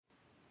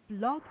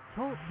Blog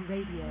Talk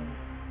Radio.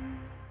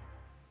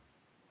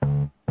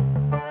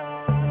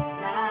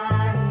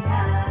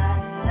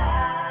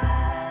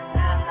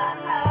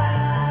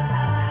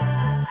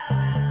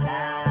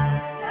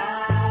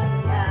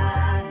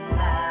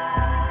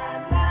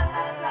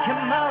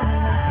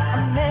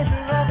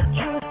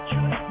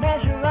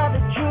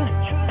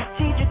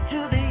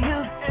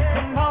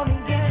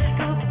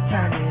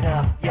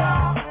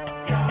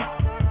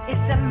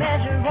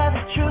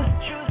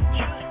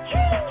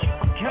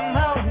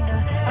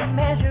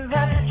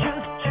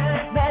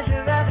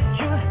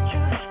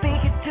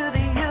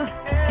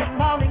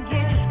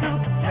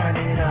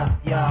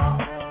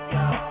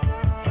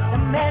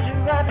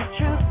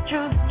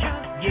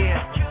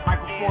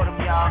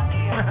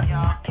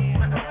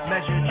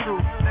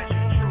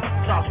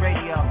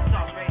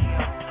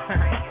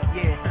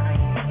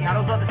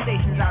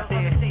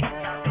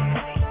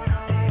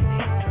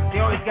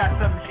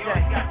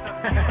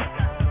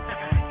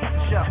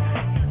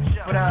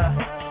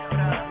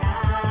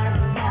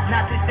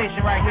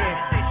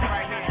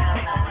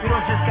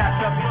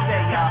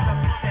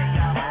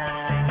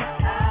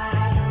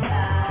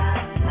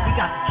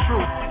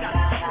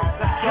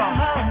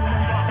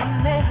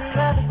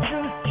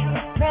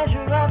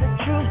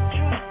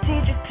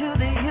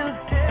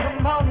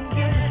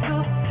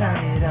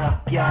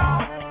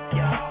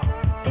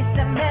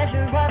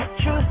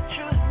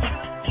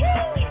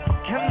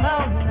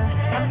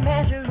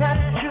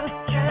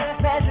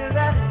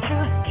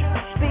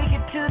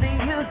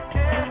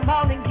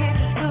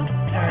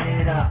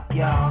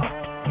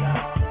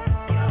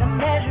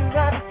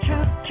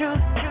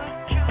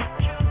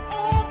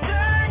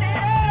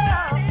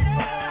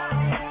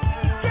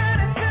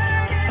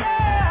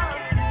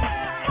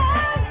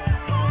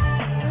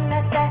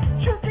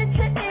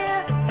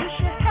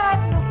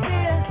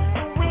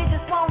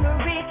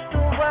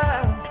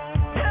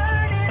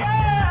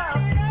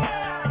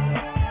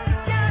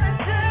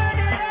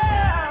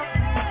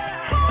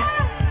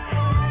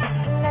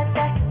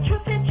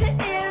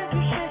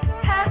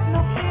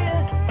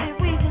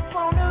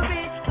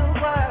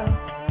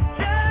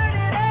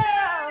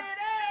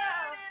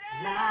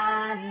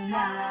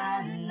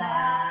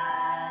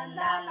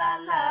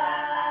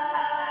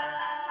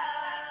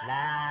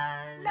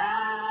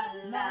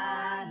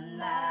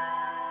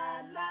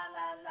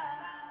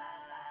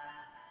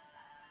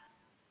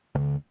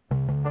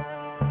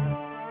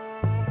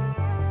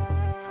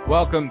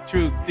 Welcome,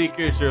 Truth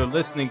Seekers. You're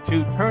listening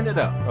to Turn It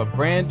Up, a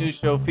brand new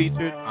show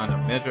featured on A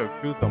Measure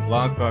of Truth on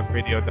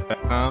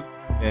blogtalkradio.com,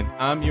 and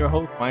I'm your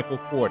host, Michael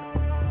Porter.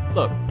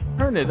 Look,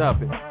 Turn It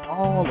Up is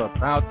all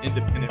about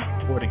independent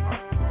recording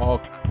artists, all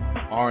kinds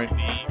of R&B,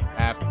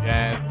 rap,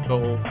 jazz,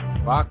 soul,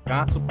 rock,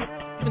 gospel,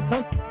 even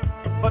country.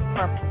 But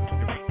our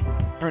primary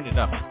reason Turn It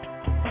Up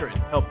is to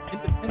help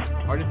independent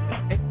artists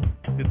take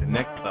it to the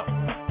next level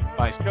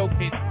by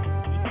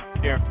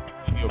showcasing their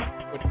studio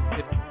recording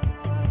history.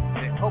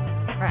 They help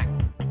track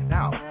it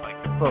out like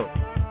a pro.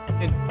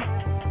 And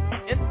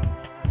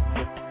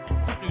with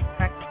new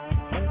tactics,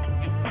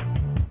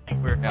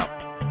 anywhere else.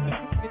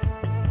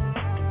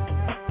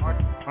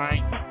 Artists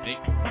trying to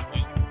make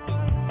music.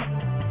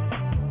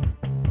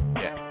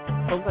 Yeah.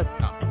 So let's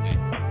not forget.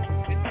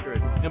 Get your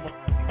assemble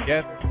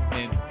together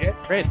and get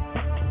ready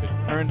to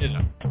turn it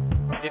up.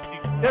 If you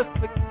just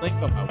click the link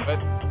on my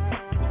website,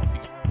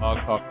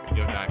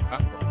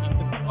 blogtalkradio.com, or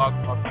even Blog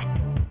Talk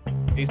Radio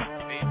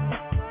Facebook page,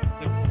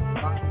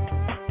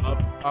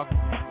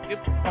 give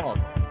us a call.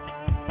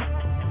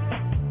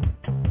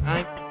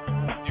 9-0.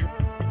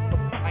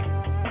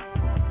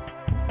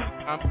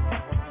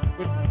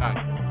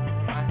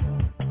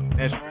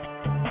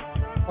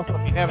 Also,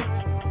 if you haven't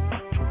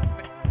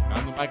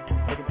on the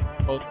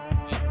microphone,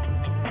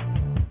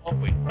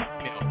 always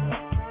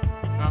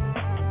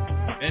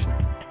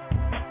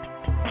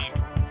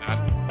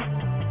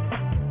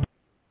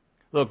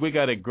Look, we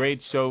got a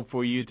great show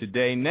for you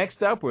today.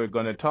 Next up, we're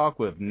going to talk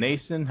with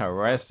Nathan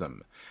Harasim.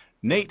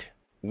 Nate,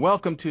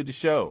 welcome to the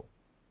show.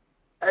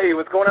 Hey,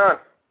 what's going on?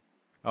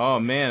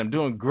 Oh, man, I'm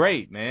doing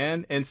great,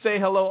 man. And say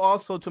hello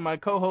also to my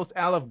co-host,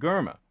 Alif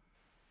Gurma.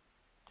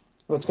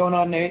 What's going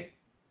on, Nate?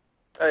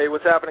 Hey,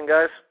 what's happening,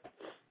 guys?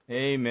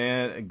 Hey,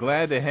 man,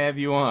 glad to have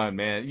you on,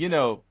 man. You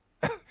know,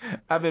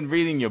 I've been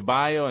reading your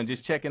bio and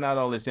just checking out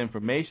all this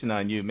information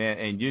on you, man,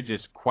 and you're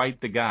just quite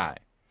the guy.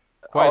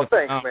 Quite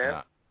thanks,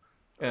 man.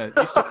 You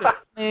started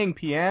playing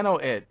piano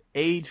at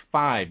age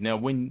 5. Now,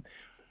 when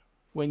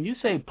you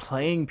say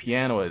playing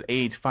piano at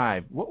age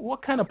 5,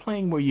 what kind of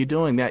playing were you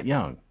doing that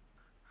young?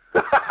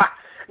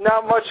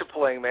 Not much of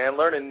playing, man.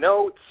 Learning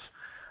notes,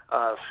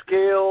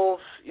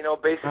 scales,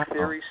 basic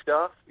theory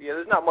stuff. Yeah,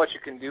 there's not much you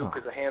can do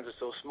because the hands are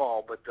so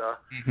small. But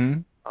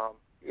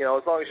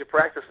as long as you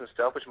practice and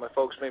stuff, which my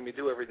folks made me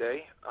do every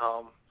day,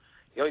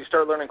 you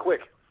start learning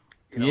quick.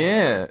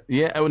 Yeah.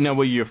 Now,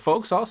 were your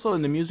folks also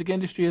in the music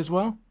industry as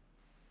well?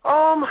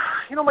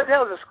 My dad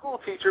was a school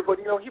teacher, but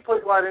he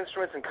played a lot of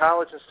instruments in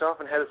college and stuff,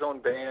 and had his own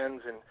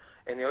bands,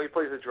 and he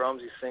plays the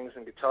drums, he sings,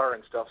 and guitar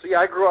and stuff. So yeah,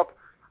 I grew up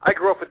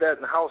with that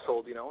in the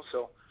household,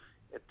 so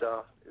it's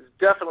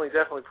definitely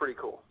pretty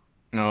cool.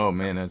 Oh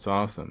man, that's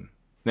awesome.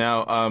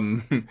 Now,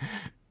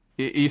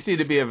 you seem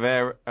to be a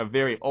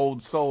very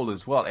old soul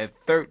as well. At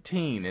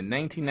 13, in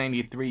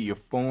 1993, you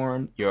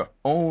formed your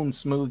own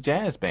smooth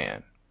jazz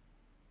band.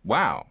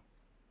 Wow.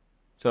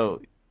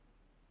 So,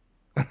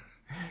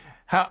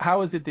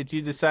 how is it that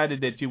you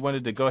decided that you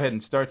wanted to go ahead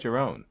and start your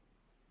own?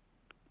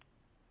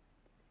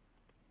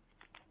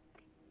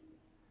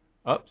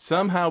 Oh,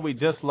 somehow we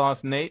just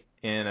lost Nate,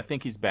 and I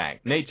think he's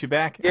back. Nate, you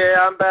back? Yeah,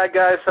 I'm back,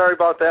 guys. Sorry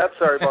about that.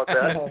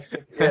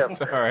 Yeah.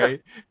 That's all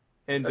right.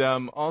 And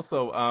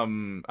also,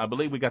 I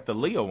believe we got the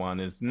Leo on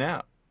is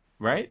now,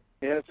 right?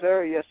 Yes,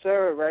 sir. Yes,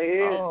 sir. Right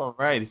here. All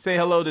right. Say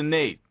hello to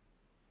Nate.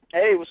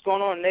 Hey, what's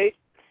going on, Nate?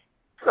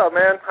 What's up,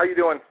 man? How you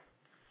doing?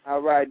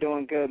 All right,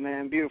 doing good,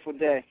 man. Beautiful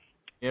day.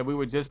 Yeah, we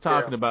were just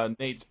talking about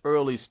Nate's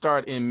early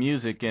start in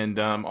music and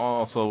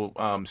also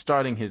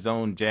starting his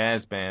own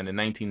jazz band in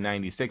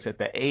 1996 at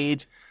the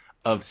age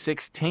of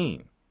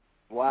 16.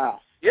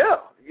 Wow. Yeah.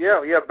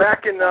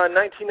 Back in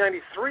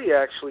 1993,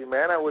 actually,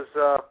 man, I was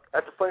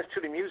at the Flint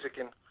Institute of Music,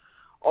 and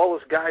all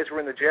those guys were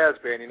in the jazz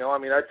band, you know. I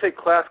mean, I'd take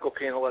classical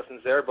piano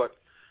lessons there, but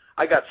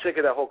I got sick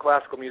of that whole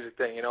classical music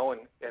thing, you know,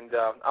 and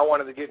I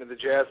wanted to get into the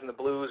jazz and the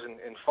blues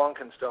and funk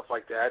and stuff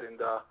like that, and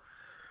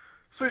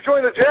so we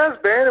joined the jazz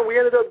band, and we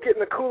ended up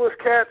getting the coolest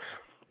cats,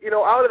 you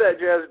know, out of that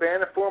jazz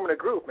band and forming a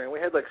group, man. We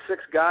had like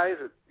 6 guys,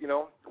 you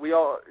know,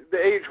 the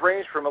age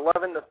ranged from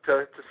 11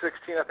 to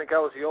 16. I think I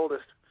was the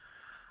oldest.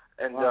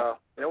 And, wow.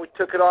 You know, we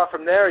took it off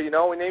from there, you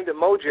know. We named it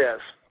MoJazz.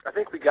 I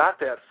think we got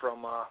that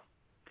from, I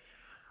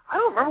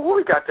don't remember where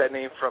we got that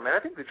name from, man. I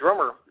think the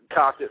drummer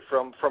copped it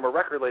from a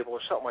record label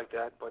or something like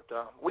that. But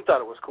we thought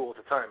it was cool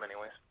at the time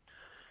anyways,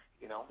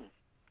 you know.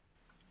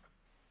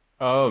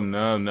 Oh,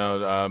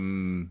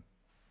 no.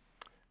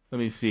 Let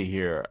me see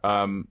here.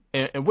 And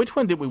which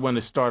one did we want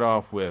to start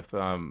off with,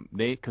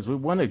 Nate? Because we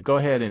want to go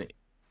ahead and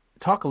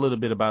talk a little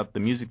bit about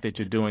the music that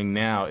you're doing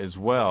now as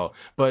well.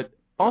 But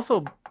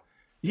also,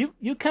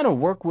 you kind of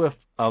work with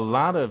a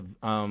lot of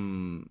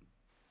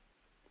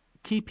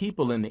key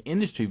people in the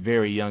industry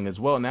very young as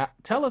well. Now,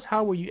 tell us,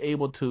 how were you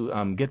able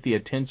to get the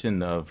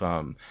attention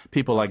of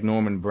people like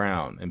Norman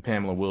Brown and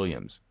Pamila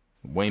Williams,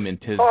 Wayman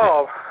Tisdale?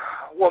 Oh,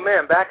 well,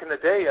 man, back in the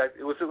day,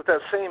 it was with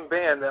that same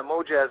band, that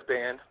MoJazz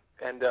band.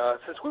 And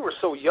since we were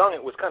so young,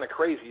 it was kind of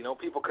crazy. You know,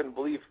 people couldn't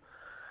believe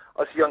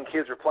us young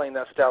kids were playing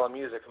that style of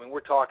music. I mean, we're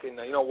talking,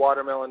 you know,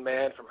 Watermelon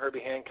Man from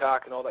Herbie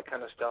Hancock and all that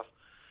kind of stuff.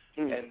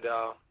 And,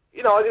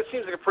 you know, it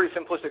seems like a pretty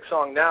simplistic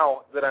song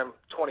now that I'm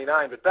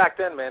 29. But back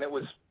then, man,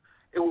 we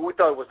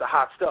thought it was the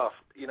hot stuff,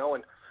 you know.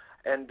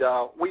 And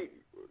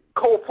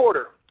Cole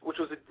Porter, which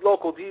was a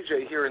local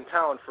DJ here in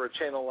town for a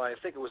channel, I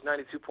think it was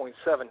 92.7,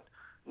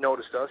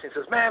 noticed us. He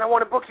says, man, I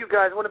want to book you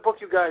guys.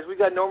 We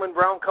got Norman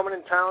Brown coming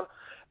in town,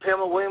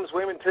 Pamila Williams,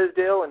 Wayman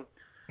Tisdale, and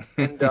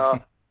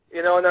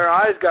you know, and their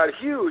eyes got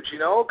huge, you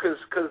know, because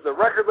the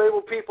record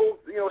label people,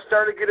 you know,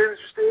 started to get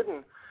interested,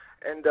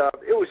 and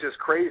it was just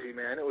crazy,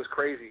 man. It was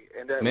crazy.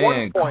 And at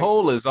one point,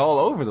 Cole is all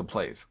over the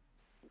place.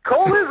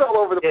 Cole is all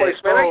over the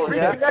place, man.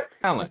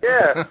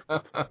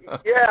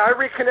 I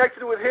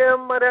reconnected with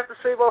him, I'd have to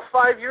say, about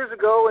 5 years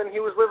ago, and he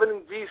was living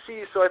in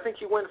D.C., so I think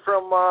he went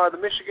from the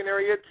Michigan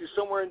area to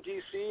somewhere in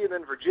D.C., and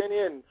then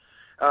Virginia, and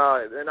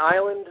an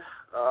island.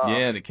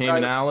 The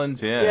Cayman Islands.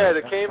 Yeah,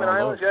 the Cayman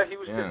Islands. Yeah, he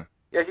was.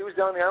 Yeah, he was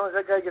down the islands.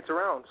 That guy gets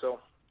around, so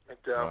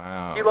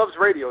wow. He loves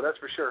radio, that's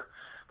for sure.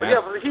 But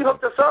he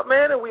hooked us up,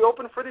 man, and we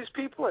opened for these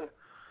people, and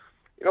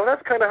you know,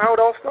 that's kind of how it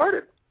all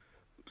started.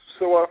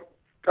 So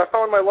I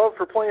found my love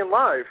for playing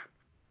live,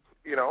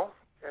 you know,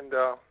 and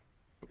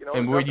you know.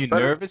 And were you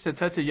nervous at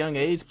such a young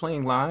age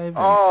playing live?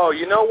 Oh,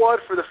 you know what?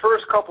 For the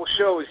first couple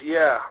shows,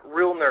 yeah,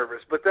 real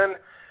nervous. But then,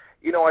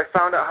 you know, I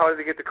found out how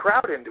to get the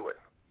crowd into it.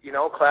 You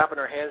know, clapping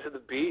their hands to the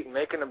beat and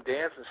making them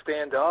dance and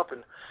stand up,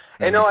 and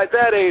you know, at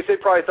that age, they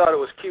probably thought it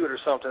was cute or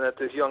something that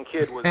this young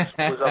kid was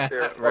up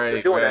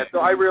there, doing that. So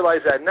I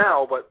realize that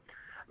now, but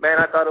man,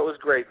 I thought it was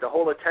great. The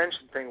whole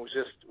attention thing was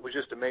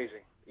just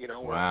amazing. You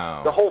know,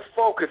 wow. The whole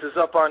focus is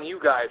up on you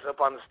guys,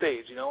 up on the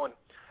stage. You know,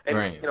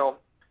 and you know,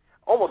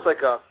 almost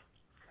like a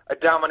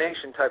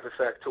domination type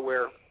effect to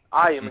where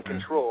I am in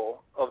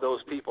control of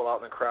those people out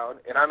in the crowd,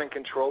 and I'm in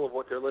control of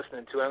what they're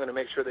listening to. I'm going to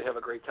make sure they have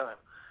a great time.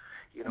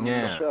 You know,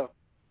 yeah.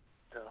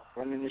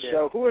 Running the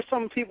show. Who are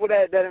some people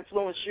that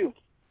influenced you?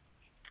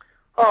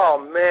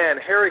 Oh, man,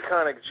 Harry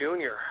Connick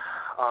Jr.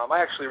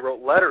 I actually wrote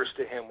letters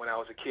to him when I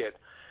was a kid.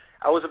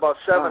 I was about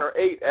 7 or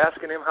 8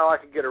 asking him how I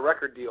could get a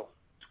record deal.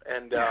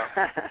 And,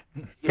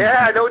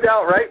 yeah, no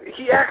doubt, right?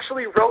 He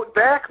actually wrote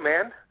back,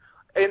 man.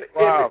 And,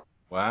 wow.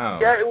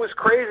 Yeah, it was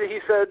crazy.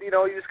 He said, you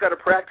know, you just got to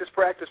practice,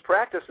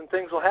 and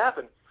things will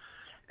happen.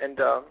 And,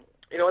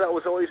 you know, that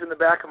was always in the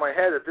back of my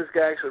head that this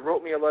guy actually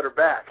wrote me a letter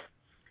back.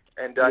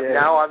 And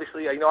now,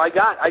 obviously, you know, I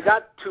got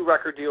 2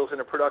 record deals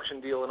and a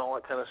production deal and all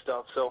that kind of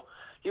stuff. So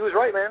he was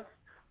right, man.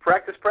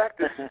 Practice.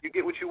 You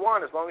get what you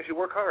want as long as you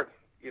work hard,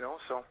 you know.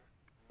 So,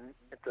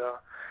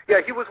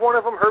 yeah, he was one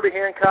of them. Herbie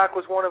Hancock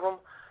was one of them.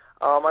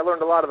 I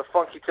learned a lot of the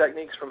funky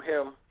techniques from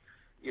him,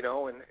 you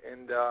know.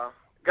 And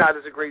God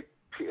is a great.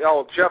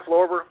 Oh, Jeff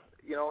Lorber.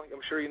 You know,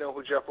 I'm sure you know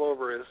who Jeff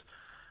Lorber is.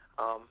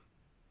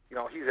 you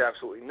know, he's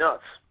absolutely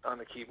nuts on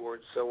the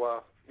keyboard.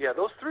 So yeah,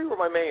 those three were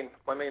my main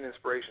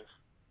inspirations.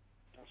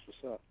 That's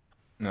what's up.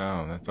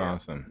 No, that's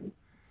awesome.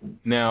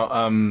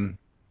 Now,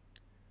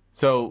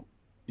 so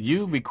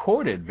you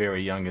recorded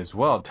very young as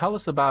well. Tell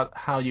us about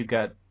how you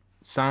got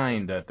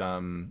signed at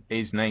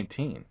age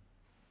 19.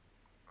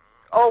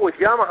 Oh, with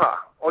Yamaha.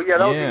 Oh, yeah,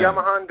 that was a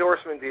Yamaha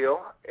endorsement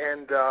deal.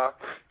 And,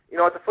 you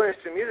know, at the Flint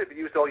Institute of Music, they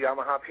used all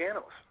Yamaha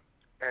pianos.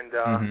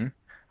 And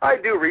I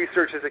do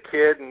research as a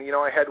kid, and, you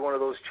know, I had one of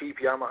those cheap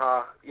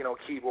Yamaha, you know,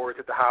 keyboards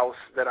at the house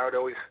that I would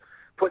always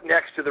put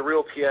next to the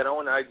real piano,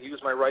 and I'd use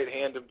my right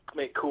hand to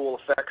make cool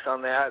effects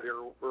on that,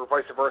 or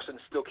vice versa, and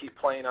still keep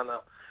playing on the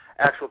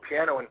actual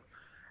piano.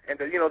 And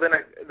you know,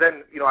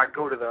 then you know, I'd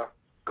go to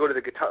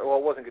the guitar. Well,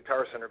 it wasn't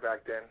Guitar Center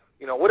back then.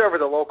 You know, whatever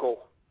the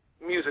local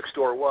music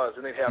store was,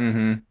 and they'd have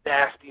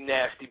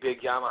nasty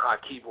big Yamaha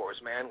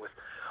keyboards, man, with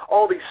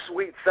all these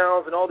sweet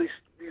sounds and all these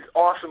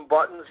awesome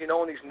buttons, you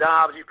know, and these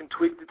knobs you can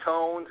tweak the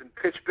tones and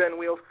pitch bend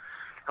wheels.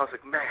 I was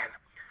like, man.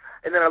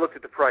 And then I looked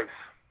at the price,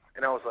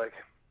 and I was like,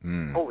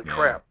 holy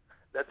crap,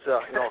 that's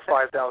you know, a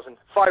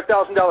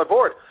 $5,000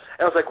 board.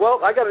 And I was like,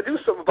 well, I got to do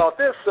something about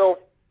this. So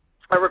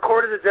I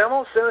recorded a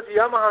demo, sent it to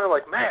Yamaha, and they're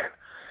like, man,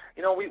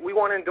 you know, we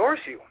want to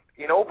endorse you.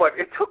 You know, but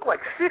it took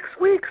like 6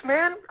 weeks,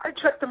 man. I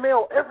checked the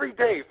mail every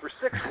day for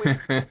 6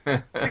 weeks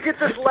to get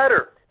this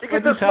letter.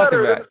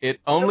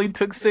 It only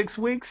took 6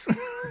 weeks?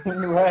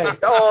 Right.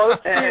 Oh,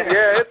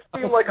 it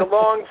seemed like a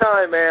long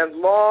time, man.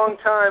 Long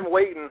time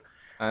waiting.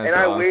 And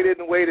I waited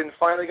and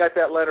finally got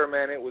that letter,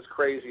 man. It was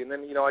crazy. And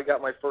then, you know, I got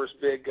my first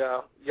big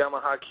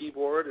Yamaha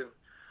keyboard,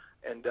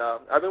 and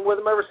I've been with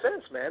them ever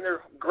since, man.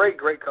 They're great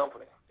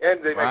company. And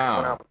they make a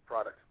phenomenal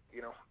product,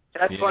 you know.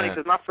 That's funny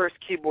because my first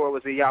keyboard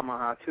was a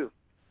Yamaha, too.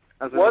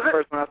 That was the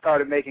first when I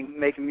started making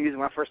music.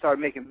 When I first started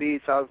making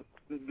beats, I was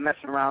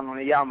messing around on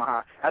a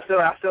Yamaha. I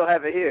still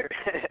have it here.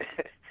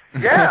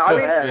 Yeah, I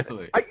mean,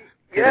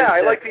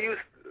 I like to use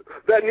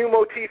that new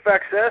Motif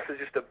XS is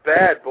just a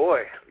bad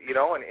boy, you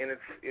know, and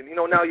it's you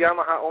know, now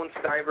Yamaha owns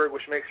Steinberg,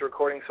 which makes the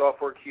recording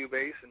software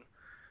Cubase,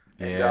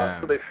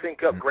 and so they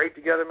sync up great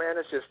together, man.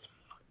 It's just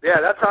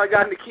that's how I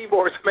got into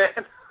keyboards,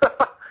 man.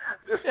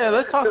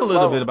 Let's talk a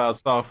little bit about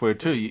software,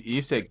 too.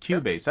 You said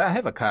Cubase. I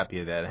have a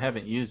copy of that. I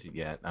haven't used it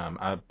yet.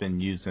 I've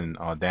been using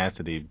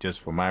Audacity just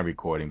for my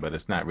recording, but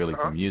it's not really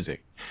for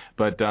music.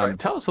 But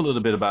tell us a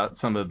little bit about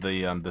some of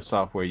the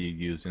software you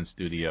use in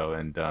studio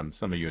and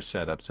some of your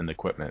setups and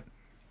equipment.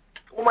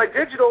 Well,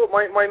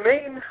 my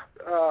main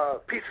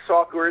piece of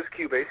software is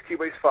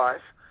Cubase 5.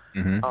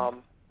 And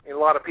a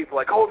lot of people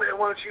are like, oh, man,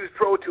 why don't you use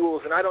Pro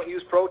Tools? And I don't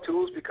use Pro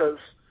Tools because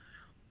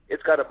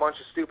it's got a bunch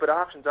of stupid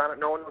options on it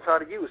no one knows how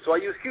to use. So I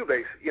use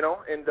Cubase, you know,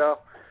 and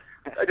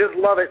I just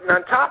love it. And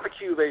on top of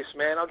Cubase,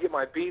 man, I'll get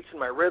my beats and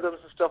my rhythms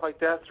and stuff like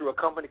that through a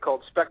company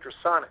called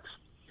Spectrasonics.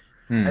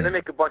 And they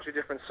make a bunch of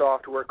different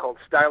software called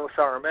Stylus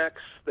RMX.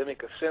 They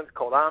make a synth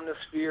called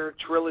Omnisphere,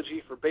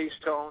 Trilogy for bass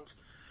tones.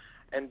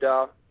 And,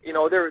 you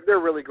know, they're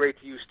really great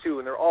to use, too.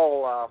 And they're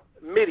all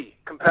MIDI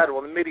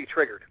compatible and MIDI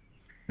triggered.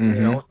 You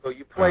know, so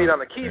you play it on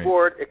the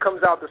keyboard, it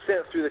comes out the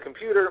synth through the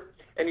computer,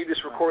 and you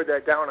just record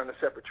that down on a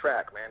separate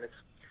track, man. It's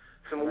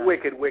some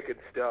wicked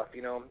stuff,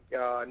 you know.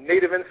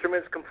 Native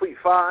Instruments Complete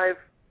 5,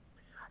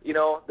 you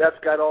know, that's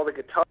got all the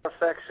guitar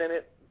effects in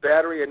it.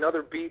 Battery,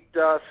 another beat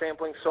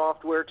sampling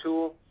software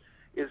tool,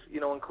 is, you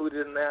know,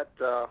 included in that,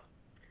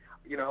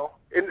 you know.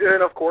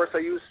 And of course, I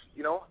use,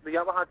 you know, the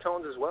Yamaha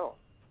tones as well,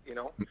 you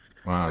know.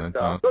 Wow, that's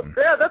awesome.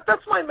 But,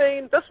 that's my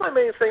main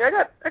thing. I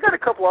got a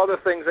couple other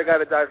things I got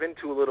to dive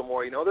into a little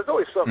more, you know. There's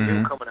always something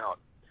new coming out.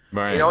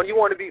 Right. You know, and you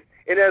want to be,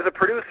 and as a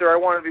producer, I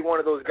want to be one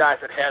of those guys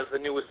that has the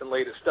newest and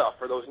latest stuff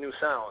or those new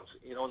sounds,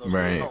 you know, and those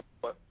new tones.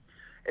 But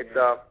it's,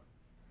 so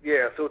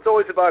it's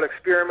always about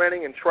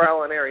experimenting and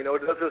trial and error. You know,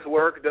 does this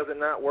work? Does it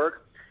not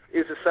work?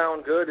 Is the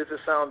sound good? Is the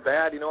sound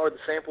bad? You know, are the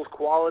samples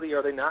quality?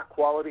 Are they not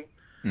quality?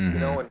 You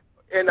know,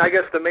 and I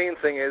guess the main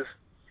thing is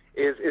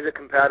it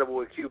compatible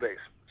with Cubase?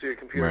 So your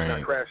computer's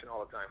not crashing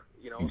all the time,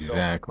 you know.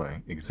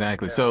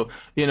 Exactly. So,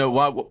 you know,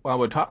 while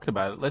we're talking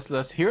about it,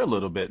 let's hear a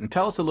little bit and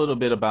tell us a little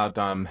bit about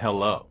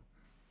Hello.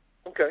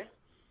 Okay.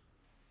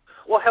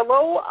 Well,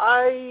 Hello,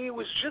 I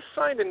was just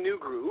signed to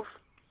NuGroove,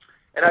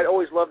 and I'd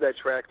always loved that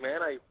track, man.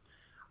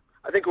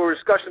 I think we were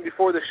discussing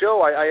before the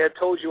show. I had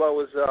told you I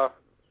was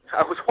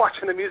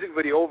watching the music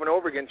video over and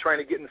over again, trying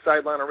to get in the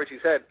sideline on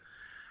Richie's head,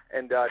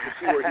 and to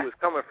see where he was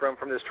coming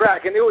from this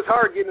track. And it was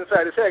hard getting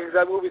inside his head because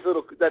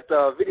that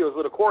video is a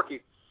little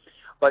quirky.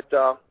 But,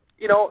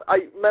 you know,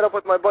 I met up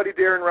with my buddy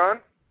Darren Rahn,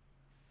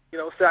 you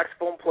know,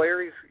 saxophone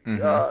player. He's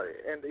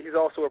and he's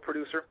also a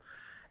producer.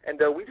 And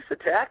we just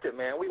attacked it,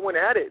 man. We went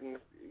at it, and,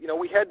 you know,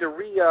 we had to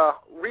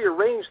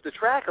rearrange the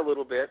track a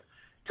little bit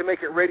to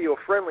make it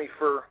radio-friendly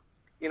for,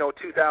 you know,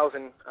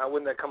 2000,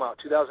 when did that come out,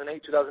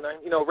 2008,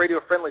 2009? You know,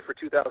 radio-friendly for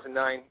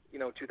 2009, you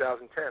know,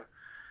 2010.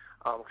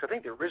 Because I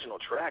think the original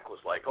track was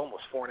like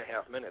almost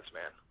 4.5 minutes,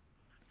 man.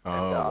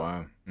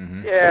 Wow.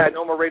 Yeah,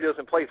 no more radio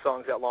doesn't play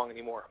songs that long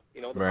anymore.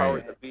 You know, the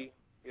powers that be,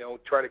 you know,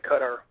 try to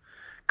cut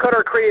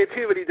our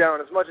creativity down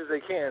as much as they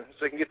can so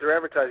they can get their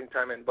advertising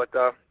time in. But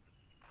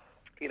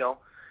you know,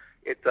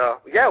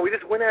 we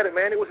just went at it,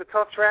 man. It was a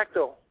tough track,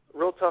 though.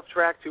 Real tough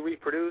track to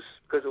reproduce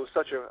because it was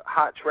such a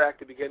hot track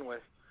to begin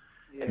with.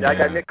 Yeah. And I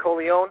got Nick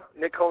Coleone.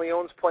 Nick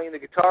Coleone's playing the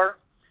guitar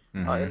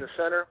in the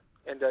center,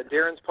 and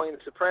Darren's playing the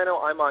soprano.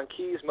 I'm on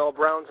keys. Mel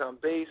Brown's on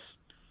bass.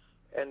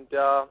 And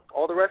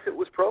all the rest of it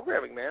was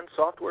programming, man,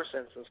 software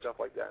synths and stuff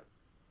like that.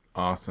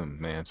 Awesome,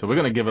 man. So we're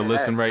going to give a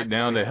listen right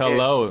now to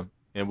Hello,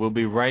 and we'll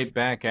be right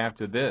back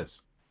after this.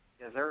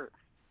 Yes, sir.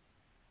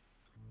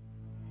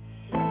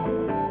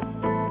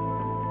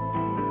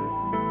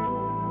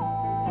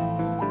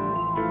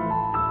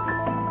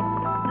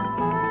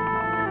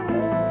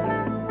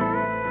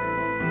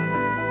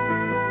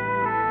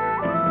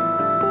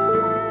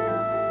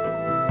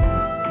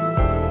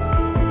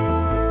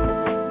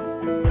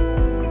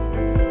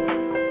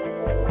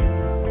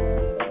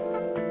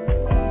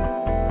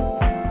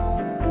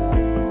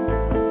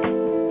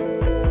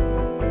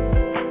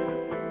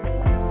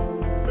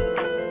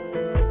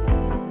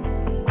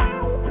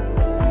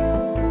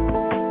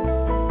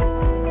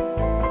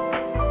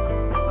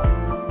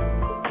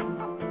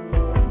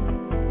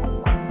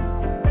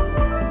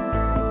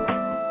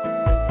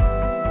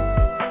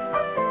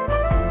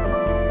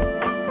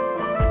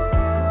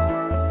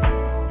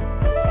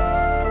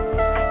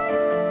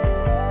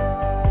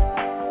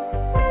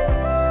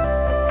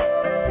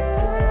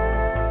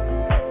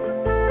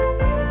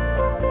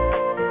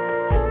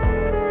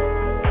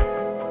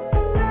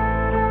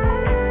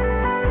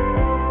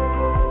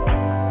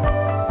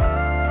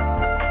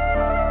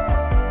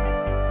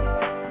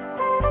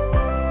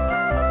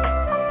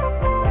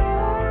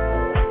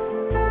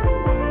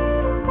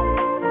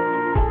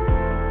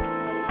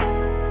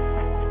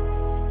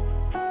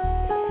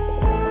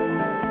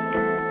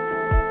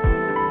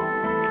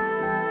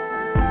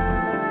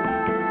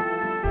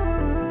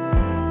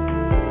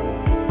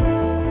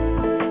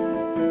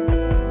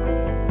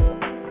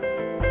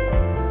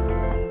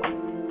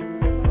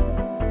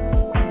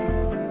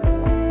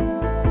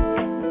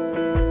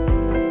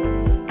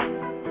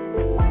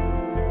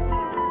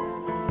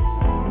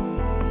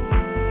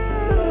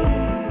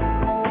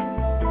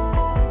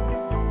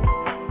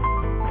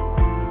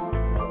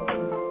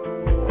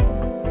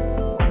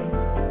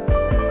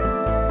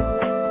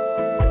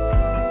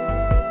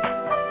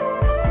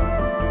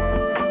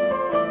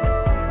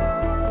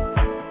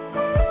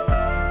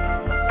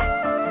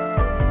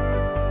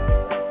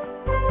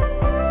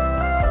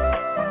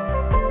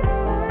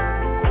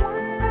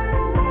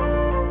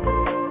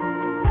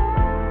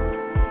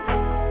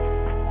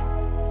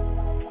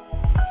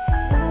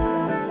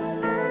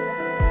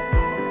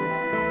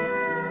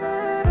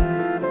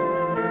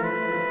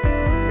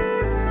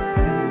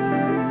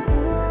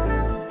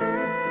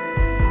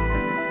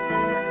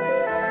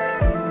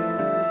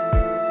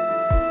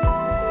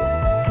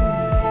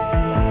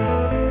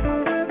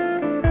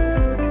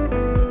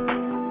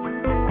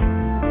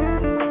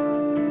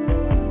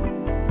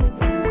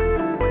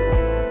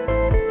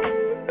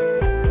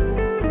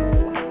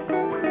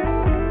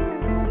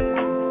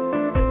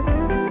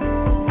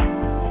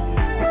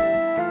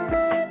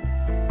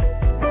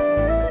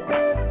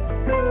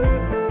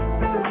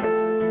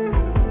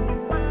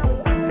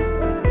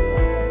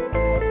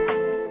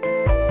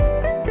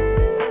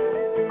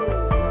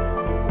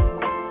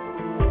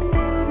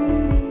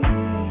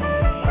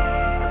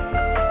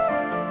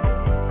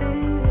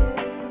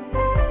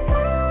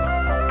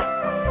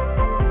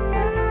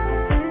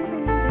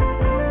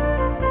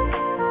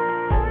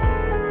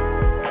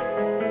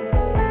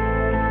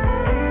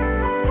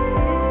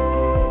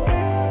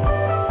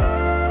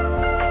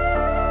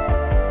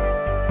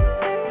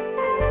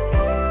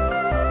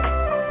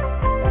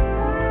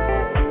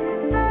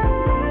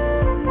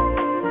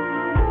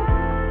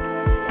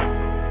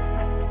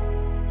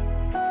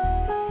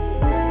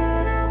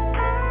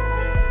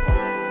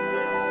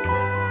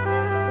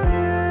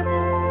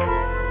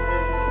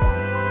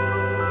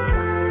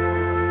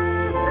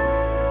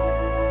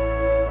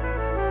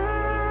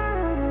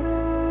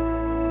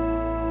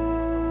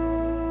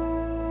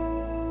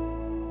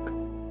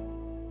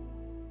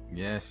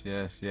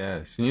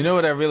 Yes. And you know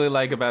what I really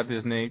like about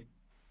this, Nate?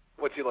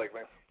 What you like,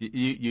 man?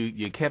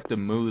 You kept the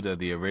mood of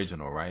the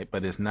original, right?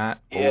 But it's not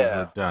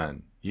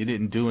overdone. You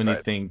didn't do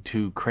anything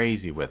too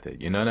crazy with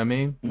it. You know what I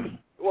mean?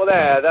 Well,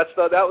 that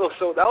was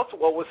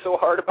what was so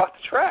hard about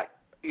the track.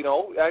 You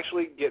know,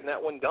 actually getting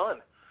that one done.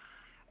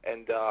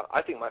 And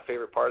I think my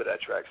favorite part of that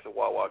track is the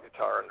wah-wah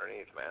guitar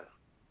underneath, man.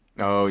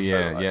 Oh,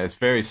 yeah. It's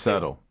very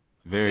subtle.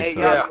 Very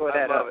subtle. Y'all tore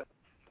that up.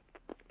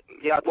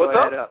 Y'all tore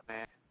that up,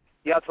 man.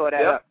 Y'all tore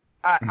that up.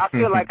 I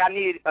feel like I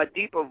need a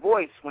deeper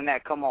voice when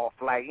that come off.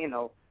 Like, you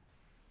know,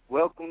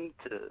 welcome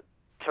to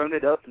Turn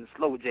It Up and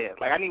Slow Jazz.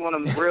 Like, I need one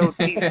of them real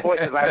deep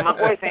voices. Like, my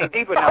voice ain't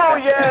deep enough. Oh,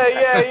 yeah.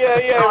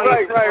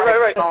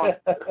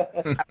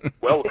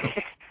 Right.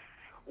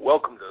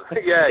 Welcome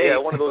to,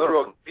 one of those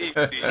real deep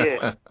ones.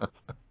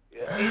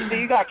 Yeah.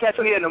 You got to catch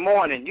me in the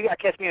morning.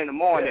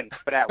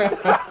 For that one.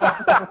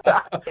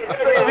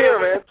 Same here,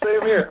 man.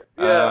 Same here.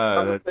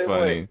 Yeah. That's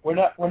funny. We're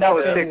not that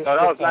was sick, though.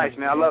 That was nice,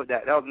 man. I love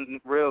that. That was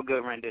a real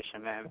good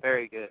rendition, man.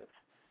 Very good.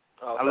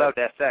 I love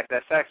that sax.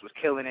 That sax was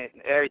killing it.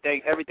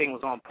 Everything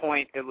was on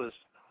point. It was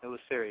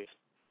serious.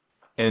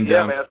 And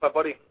man, that's my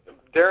buddy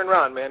Darren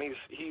Rahn, man.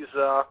 He's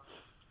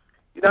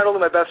not only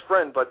my best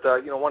friend, but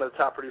one of the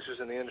top producers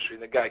in the industry.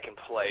 And the guy can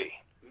play.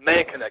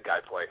 Man, can that guy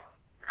play?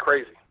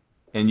 Crazy.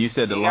 And you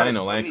said that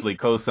Lionel actually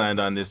co-signed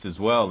on this as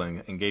well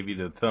and gave you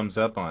the thumbs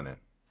up on it.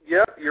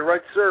 Yep, you're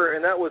right, sir.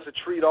 And that was a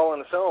treat all on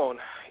its own.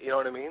 You know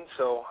what I mean?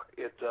 So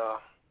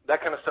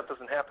that kind of stuff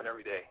doesn't happen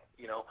every day.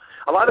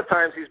 A lot of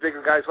times these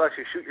bigger guys will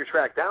actually shoot your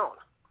track down,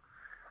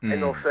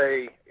 and they'll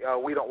say,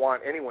 "We don't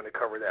want anyone to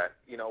cover that.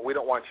 We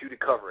don't want you to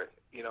cover it."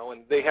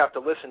 And they have to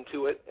listen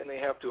to it and they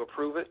have to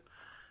approve it.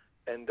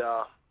 And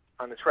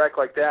on a track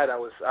like that, I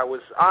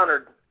was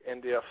honored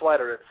and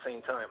flattered at the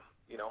same time.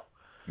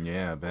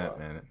 Yeah, I bet,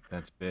 man.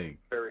 That's big.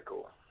 Very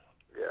cool.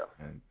 Yeah.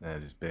 And that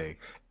is big.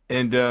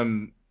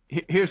 And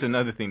here's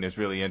another thing that's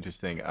really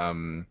interesting.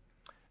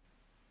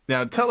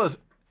 Now, tell us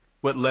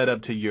what led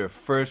up to your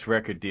first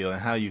record deal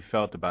and how you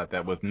felt about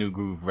that with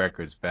NuGroove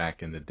Records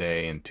back in the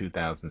day in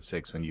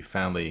 2006 when you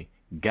finally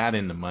got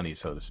in the money,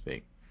 so to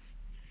speak.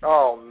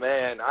 Oh,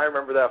 man, I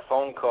remember that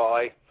phone call.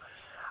 It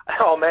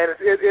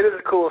is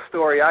a cool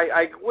story.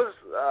 I was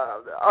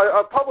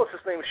a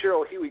publicist named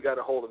Cheryl Huey got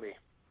a hold of me.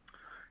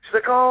 She's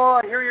like,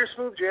 "Oh, I hear you're a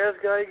smooth jazz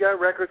guy. You got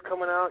records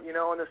coming out,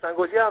 and this time." I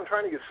goes, "Yeah, I'm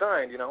trying to get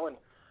signed,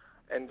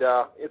 and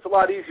it's a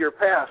lot easier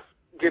path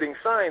getting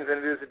signed than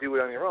it is to do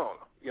it on your own.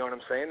 You know what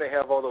I'm saying? They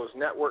have all those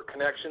network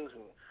connections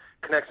and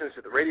connections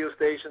to the radio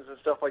stations and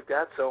stuff like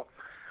that. So,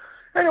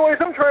 anyways,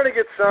 I'm trying to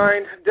get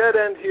signed. Dead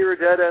end here,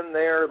 dead end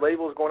there.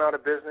 Labels going out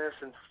of business.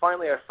 And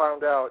finally I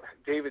found out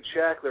David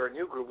Shackler at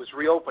NuGroove was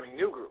reopening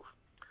NuGroove.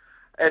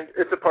 And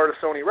it's a part of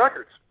Sony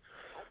Records.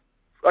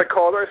 I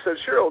called her. I said,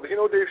 "Cheryl, do you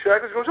know Dave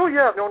Shackler?" She goes, "Oh,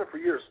 yeah, I've known him for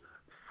years."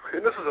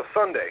 And this was a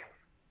Sunday.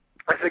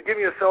 I said, "Give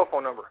me a cell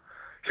phone number."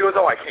 She goes,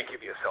 "Oh, I can't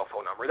give you a cell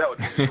phone number. That would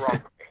be wrong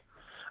for me."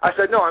 I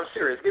said, "No, I'm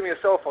serious. Give me a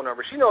cell phone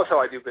number." She knows how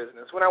I do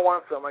business. When I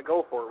want something, I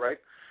go for it, right?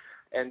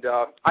 And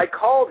I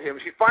called him.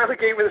 She finally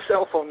gave me the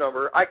cell phone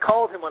number. I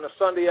called him on a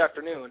Sunday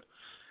afternoon.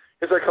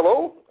 He's like,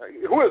 "Hello?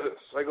 Who is this?"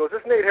 I go,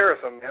 "This is Nate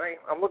Harasim, man.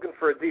 I'm looking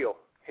for a deal."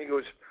 He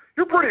goes,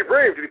 "You're pretty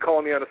brave to be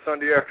calling me on a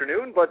Sunday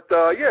afternoon, but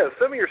yeah,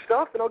 send me your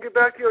stuff and I'll get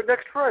back to you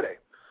next Friday."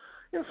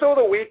 And so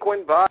the week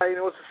went by, and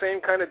it was the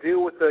same kind of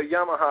deal with the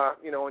Yamaha,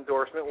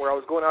 endorsement, where I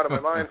was going out of my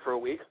mind for a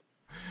week.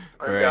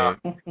 And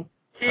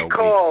he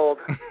called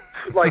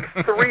like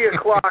 3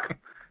 o'clock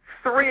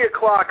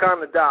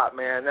on the dot,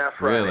 man, that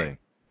Friday. Really?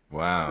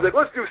 Wow. He's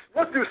like,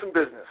 let's do some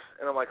business.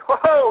 And I'm like,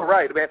 "Oh,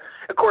 right, man."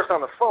 Of course,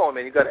 on the phone,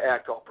 man, you got to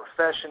act all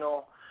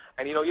professional,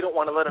 and you don't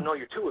want to let him know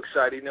you're too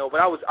excited,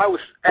 But I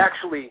was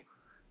actually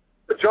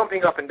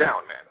jumping up and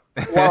down,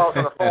 man, while I was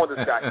on the phone with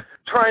this guy,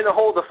 trying to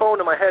hold the phone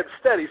to my head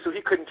steady so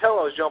he couldn't tell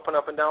I was jumping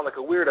up and down like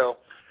a weirdo.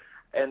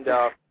 And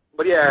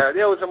but yeah,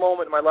 there was a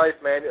moment in my life,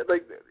 man.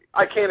 Like,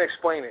 I can't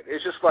explain it.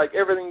 It's just like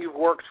everything you've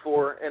worked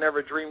for and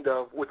ever dreamed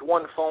of with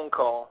one phone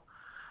call,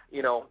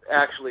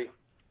 actually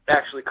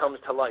comes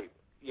to light.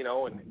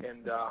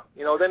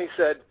 And then he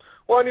said,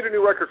 "Well, I need a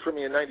new record from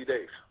you in 90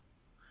 days."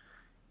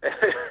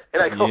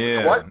 And I go,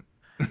 yeah. "What?"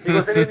 He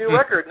goes, "I need a new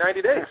record in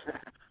 90 days.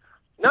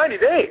 90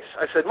 days.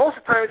 I said, "Most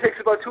of the time it takes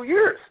about 2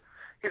 years."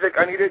 He's like,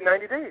 "I need it in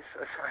 90 days.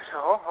 I said,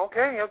 "Oh,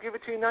 okay, I'll give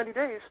it to you in 90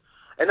 days.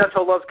 And that's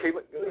how Love's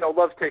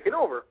Taken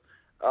Over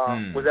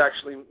was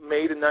actually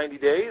made in 90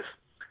 days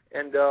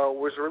and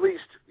was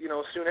released,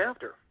 soon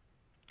after.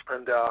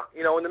 And,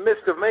 in the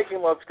midst of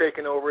making Love's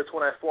Taken Over, it's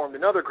when I formed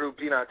another group,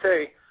 Dee Nay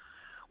Tey,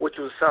 which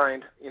was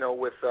signed,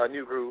 with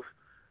NuGroove,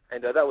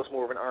 and that was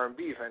more of an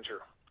R&B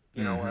venture.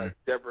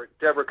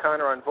 Deborah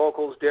Conners on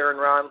vocals, Darren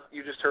Rahn,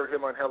 you just heard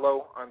him on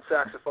Hello on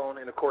saxophone,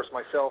 and of course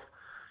myself,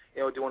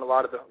 doing a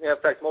lot of in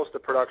fact, most of the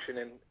production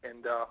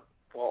and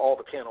all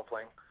the piano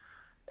playing.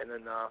 And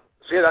then,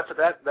 so yeah,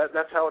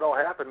 that's how it all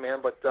happened,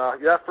 man. But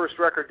that first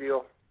record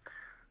deal,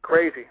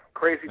 crazy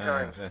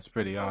times. That's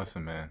pretty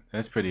awesome, man.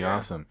 That's pretty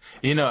awesome.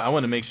 I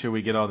want to make sure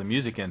we get all the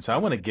music in, so I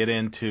want to get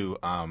into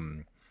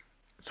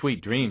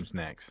Sweet Dreams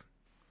next.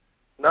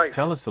 Nice.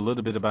 Tell us a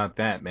little bit about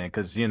that, man,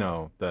 because,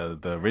 the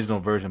original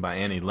version by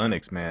Annie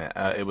Lennox, man,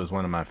 it was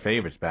one of my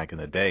favorites back in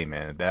the day,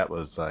 man. That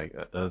was like,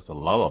 that was a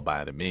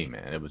lullaby to me,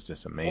 man. It was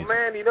just amazing.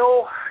 Well, man,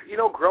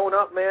 growing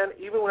up, man,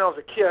 even when I was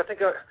a kid, I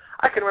think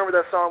I can remember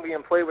that song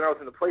being played when I was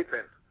in the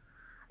playpen.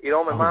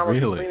 My mom was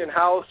cleaning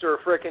house or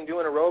frickin'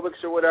 doing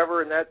aerobics or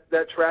whatever, and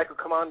that track would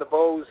come on the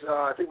Bose.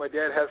 I think my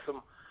dad had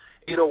some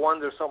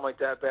 801s or something like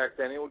that back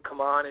then. It would come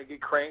on and get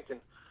cranked,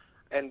 and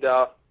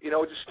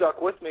it just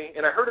stuck with me.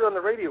 And I heard it on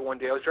the radio one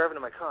day. I was driving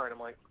in my car, and I'm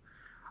like,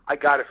 I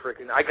gotta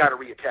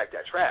reattack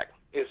that track,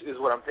 is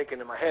what I'm thinking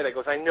in my head. I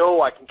goes, I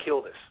know I can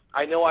kill this.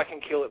 I know I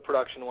can kill it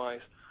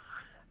production-wise.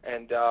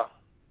 And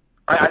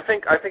I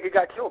think it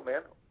got killed,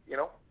 man,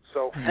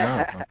 so.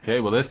 Oh,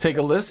 okay, well, let's take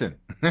a listen.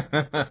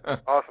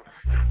 Awesome.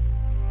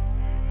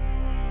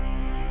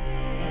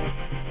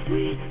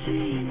 Sweet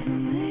dreams are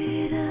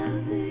made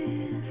of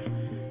this.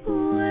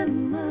 Who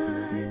am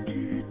I to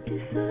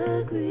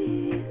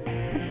disagree?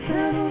 The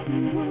seven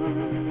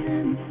world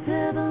and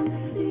 7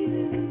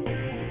 seas.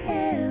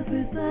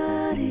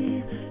 Everybody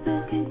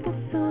looking for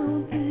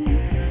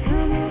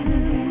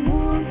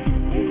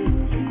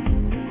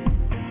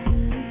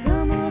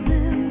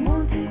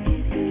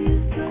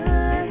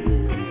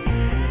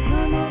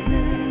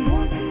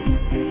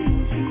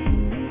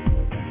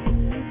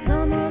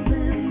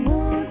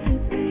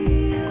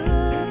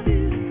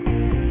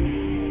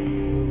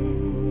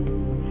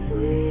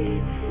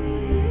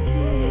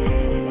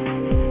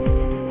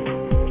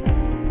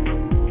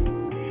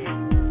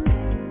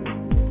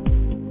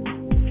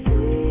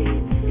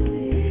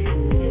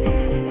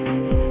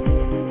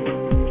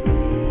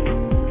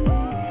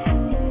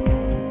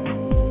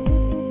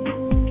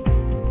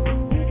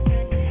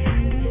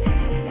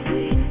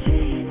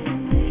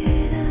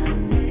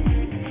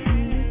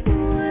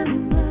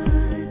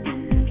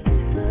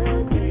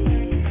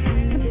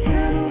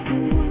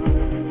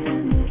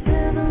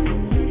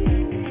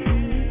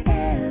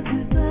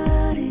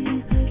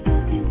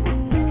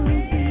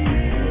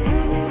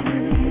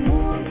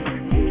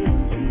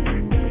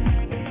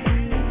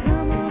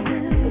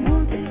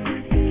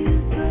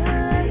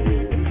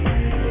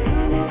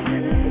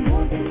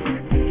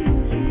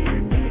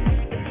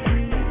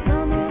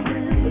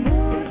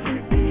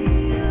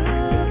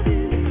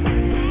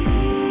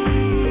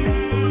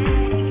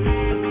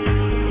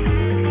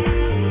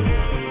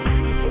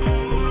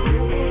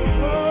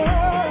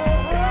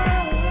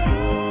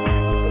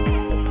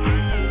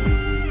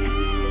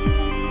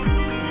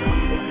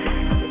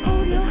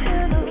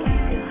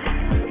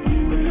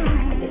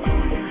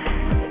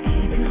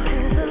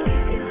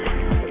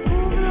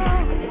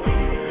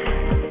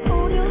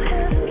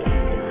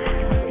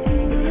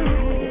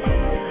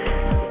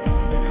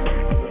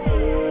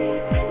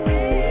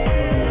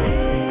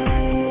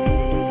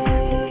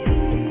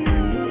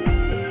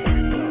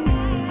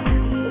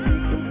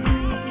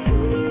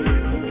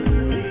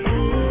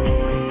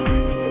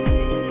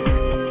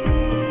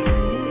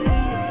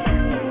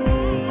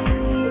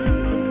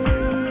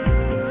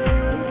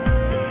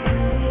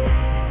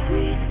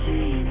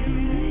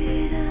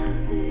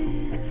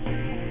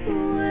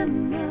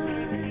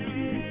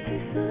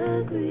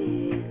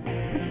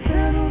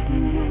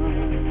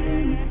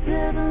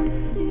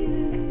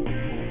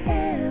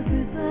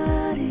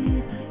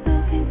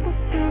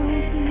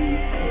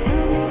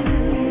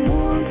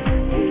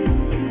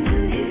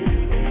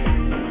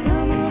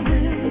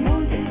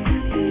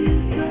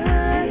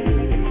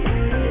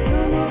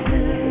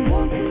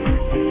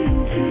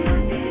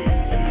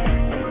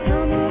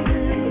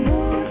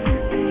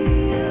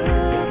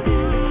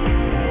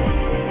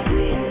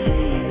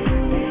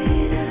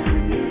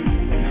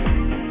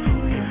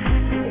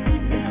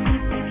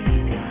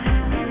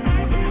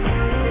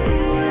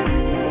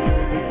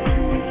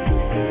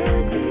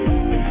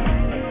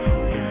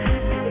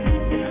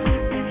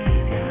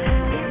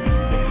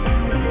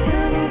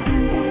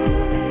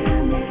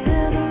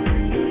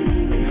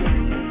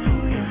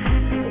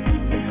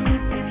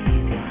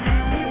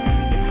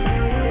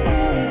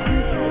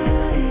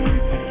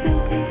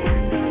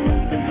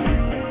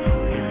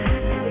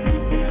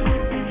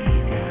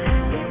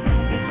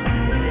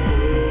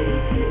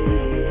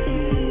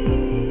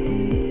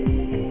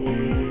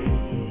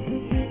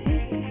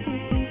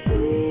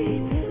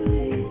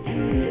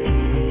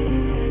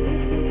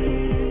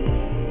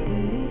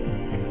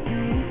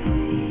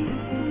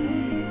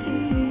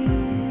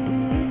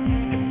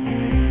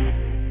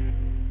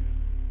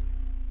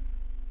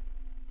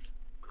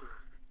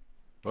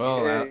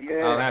Well,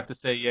 I'll have to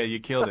say, yeah, you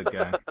killed it,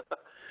 guy.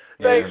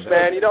 Thanks,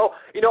 man. You know,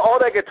 all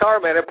that guitar,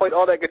 man. I played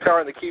all that guitar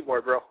on the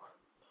keyboard, bro.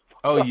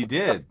 Oh, you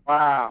did?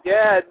 Wow.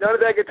 Yeah, none of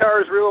that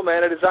guitar is real,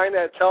 man. I designed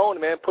that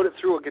tone, man. Put it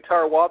through a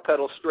guitar wah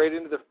pedal straight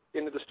into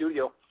the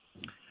studio.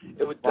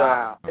 It was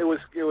wow. It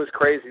was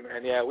crazy,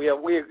 man. Yeah, we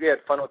had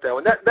fun with that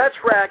one. That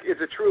track is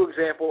a true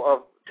example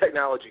of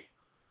technology.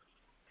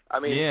 I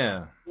mean,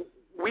 yeah.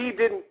 We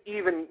didn't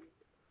even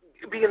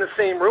be in the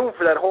same room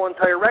for that whole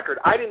entire record.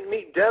 I didn't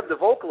meet Deb, the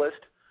vocalist,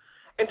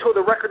 until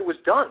the record was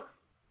done.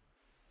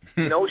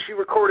 You know, she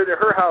recorded at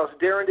her house.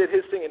 Darren did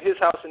his thing at his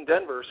house in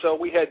Denver. So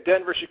we had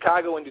Denver,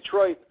 Chicago, and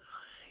Detroit,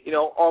 you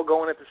know, all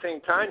going at the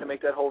same time to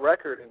make that whole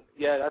record. And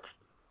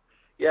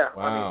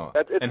wow. I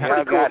mean, it's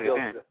pretty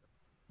cool.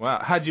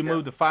 Wow. How'd you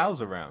move the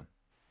files around?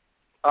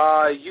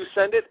 You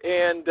send it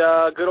and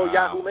good old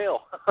Yahoo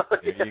Mail.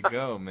 There you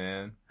go,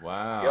 man.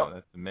 Wow,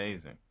 that's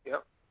amazing.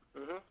 Yep.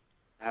 Mhm.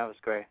 That was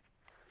great.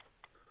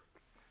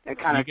 It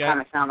kind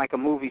of sound like a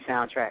movie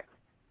soundtrack.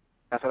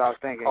 That's what I was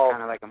thinking.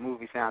 Kind of like a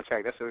movie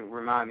soundtrack. That's what it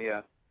reminded me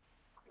of.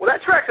 Well,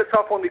 that track's a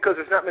tough one because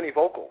there's not many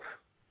vocals.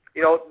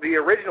 You know, the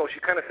original, she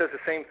kind of says the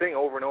same thing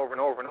over and over and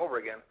over and over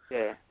again.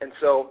 Yeah. And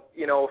so,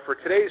 you know, for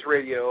today's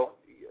radio,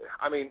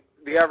 I mean,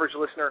 the average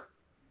listener,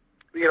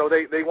 you know,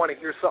 they want to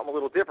hear something a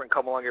little different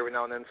come along every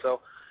now and then.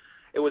 So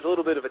it was a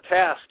little bit of a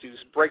task to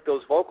just break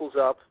those vocals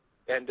up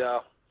and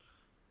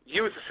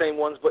use the same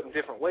ones but in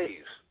different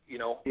ways, you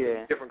know,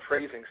 different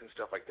phrasings and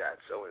stuff like that.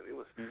 So it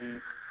was,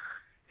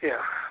 yeah,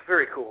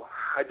 very cool.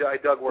 I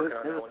dug working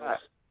on that one.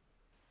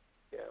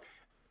 Yeah.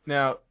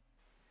 Now,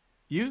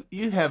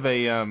 you have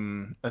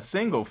a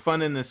single,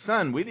 "Fun in the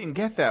Sun." We didn't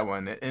get that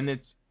one, and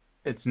it's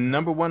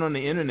 #1 on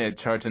the internet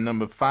charts and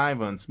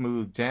 #5 on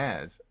Smooth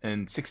Jazz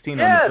and 16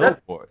 on the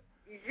Billboard.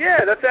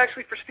 That's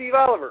actually for Steve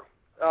Oliver,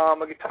 a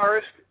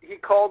guitarist. He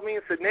called me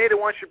and said, "Nate, I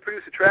want you to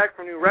produce a track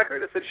for a new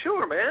record." I said,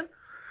 "Sure, man."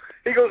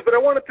 He goes, "But I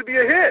want it to be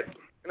a hit."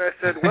 And I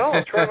said, "Well,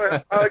 I'll try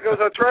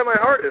my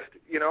hardest,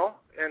 you know."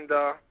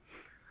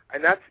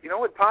 And that's, you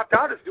know, it popped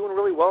out. It's doing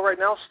really well right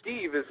now.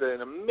 Steve is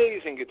an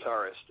amazing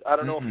guitarist. I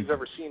don't know if you've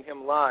ever seen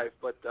him live,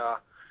 but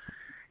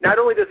not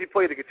only does he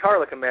play the guitar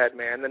like a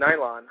madman, the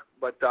nylon,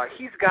 but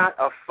he's got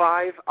a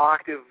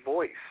 5-octave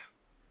voice.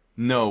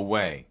 No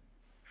way.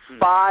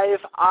 5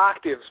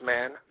 octaves,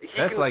 man.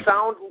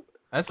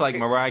 That's like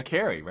Mariah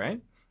Carey, right?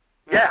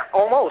 Yeah,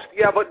 almost.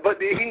 Yeah, but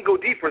he can go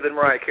deeper than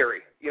Mariah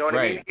Carey. You know what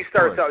I mean? He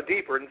starts out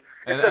deeper, and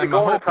instead of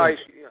going as high.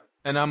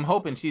 And I'm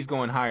hoping she's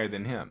going higher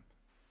than him.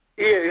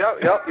 Yeah,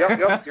 yep.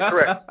 You're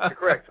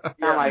correct.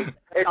 Sound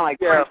like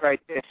Prince right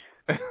there.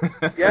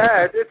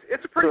 Yeah,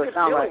 it's a pretty good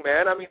feeling,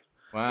 man. I mean,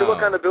 wow. to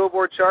look on the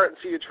Billboard chart and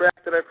see a track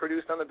that I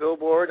produced on the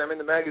Billboard. I'm in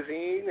the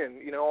magazine,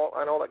 and you know,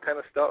 and all that kind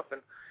of stuff.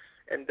 And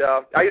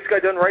I just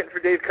got done writing for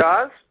Dave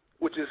Koz,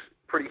 which is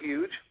pretty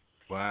huge.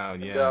 Wow,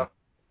 yeah.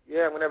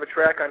 And, I'm gonna have a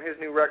track on his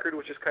new record,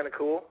 which is kind of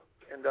cool.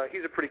 And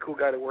he's a pretty cool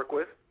guy to work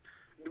with.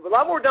 A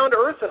lot more down to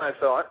earth than I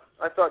thought.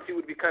 I thought he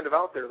would be kind of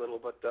out there a little,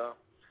 but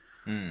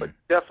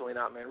definitely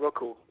not, man. Real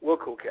cool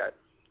cat.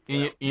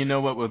 You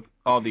know what? With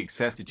all the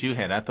success that you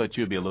had, I thought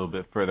you'd be a little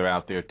bit further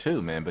out there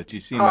too, man. But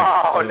you seem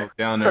like a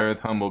down to earth,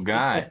 humble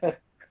guy.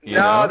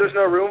 No, there's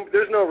no room.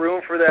 There's no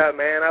room for that,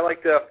 man. I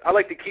like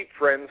to keep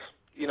friends.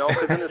 You know,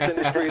 because in this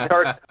industry,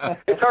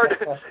 it's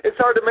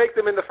hard to make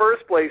them in the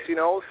first place. You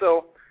know,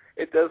 so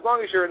as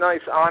long as you're a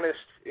nice, honest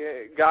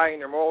guy and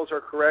your morals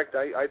are correct,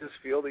 I just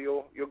feel that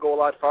you'll go a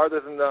lot farther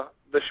than the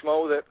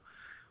schmo that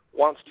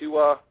wants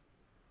to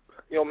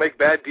make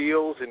bad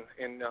deals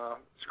and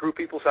screw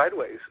people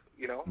sideways.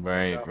 You know.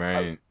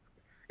 Right.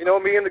 You know,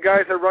 me and the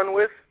guys I run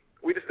with,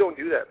 we just don't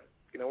do that.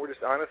 You know, we're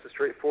just honest and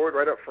straightforward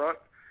right up front.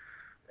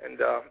 And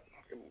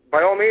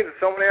by all means, if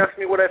someone asks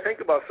me what I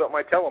think about something,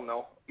 I tell them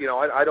no. You know,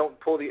 I don't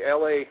pull the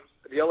LA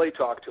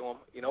talk to them.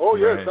 You know,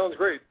 it sounds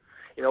great.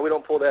 You know, we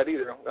don't pull that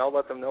either. I'll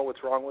let them know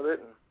what's wrong with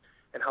it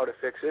and how to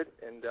fix it.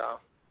 And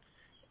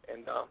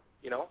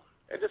you know,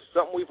 it's just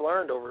something we've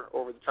learned over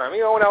the time.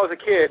 You know, when I was a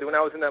kid, when I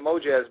was in that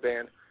MoJazz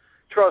band,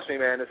 trust me,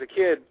 man, as a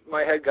kid,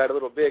 my head got a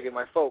little big, and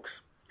my folks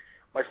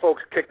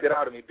kicked it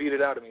out of me, beat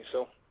it out of me.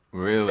 So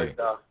really,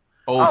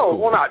 old school.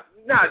 Well,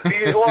 not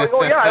beat it.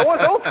 Well, yeah, I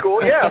was old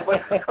school, yeah.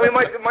 But I mean,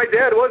 my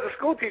dad was a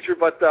school teacher,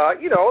 but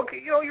you know,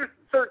 you're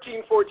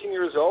 13, 14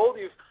 years old.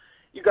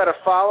 You got a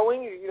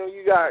following. You know,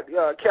 you got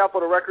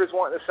Capitol Records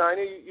wanting to sign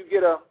you. You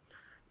get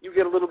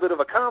a little bit of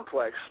a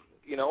complex.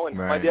 You know, and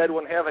my dad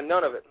wasn't having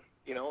none of it.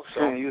 You know,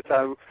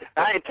 so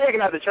I ain't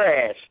taking out the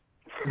trash.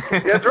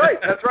 That's right,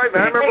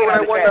 man. I remember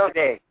when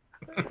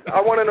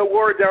I won an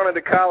award down at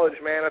the college,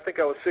 man. I think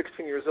I was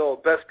 16 years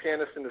old, best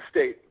pianist in the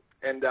state.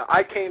 And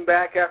I came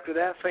back after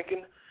that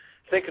thinking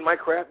my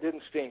crap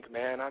didn't stink,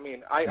 man. I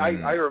mean,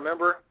 I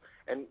remember,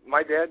 and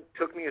my dad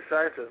took me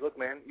aside and says, "Look,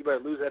 man, you better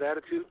lose that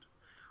attitude,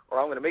 or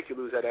I'm going to make you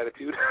lose that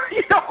attitude."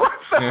 You know,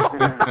 so,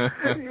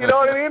 you know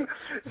what I mean?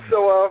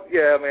 So,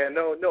 yeah, man,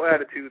 no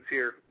attitudes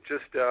here.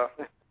 Just,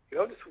 you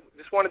know,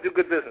 just want to do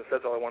good business.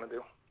 That's all I want to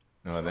do.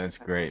 Oh, that's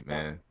great,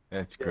 man.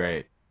 That's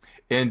great.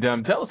 And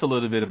tell us a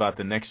little bit about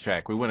the next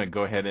track. We want to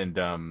go ahead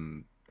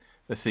and,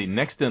 let's see,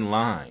 Next in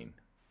Line.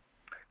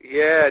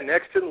 Yeah,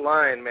 Next in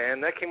Line,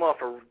 man. That came off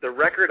of the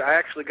record I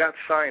actually got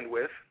signed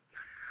with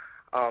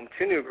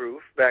to NuGroove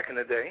back in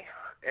the day.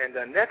 And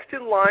Next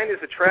in Line is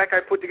a track I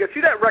put together.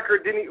 See, that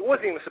record it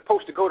wasn't even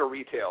supposed to go to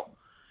retail.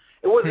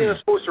 It wasn't even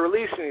supposed to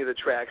release any of the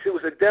tracks. It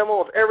was a demo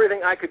of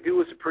everything I could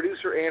do as a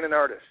producer and an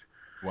artist.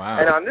 Wow.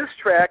 And on this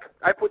track,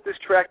 I put this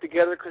track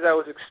together because I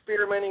was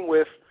experimenting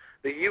with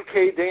the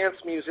UK dance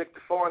music,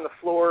 the 4 on the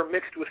floor,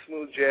 mixed with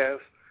smooth jazz.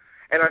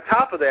 And on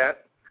top of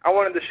that, I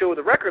wanted to show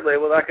the record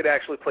label that I could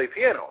actually play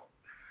piano.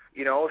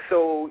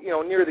 So,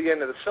 near the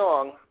end of the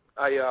song,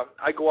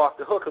 I go off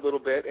the hook a little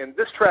bit, and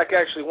this track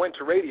actually went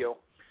to radio,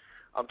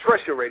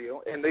 terrestrial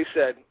radio, and they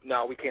said,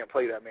 no, we can't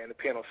play that, man. The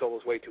piano solo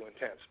is way too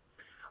intense.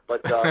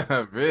 But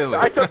really,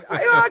 I took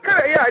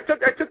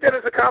that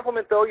as a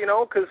compliment, though,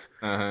 because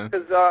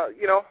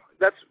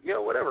that's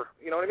whatever,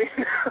 you know what I mean?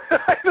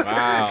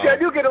 Wow. See, I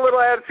do get a little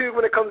attitude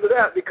when it comes to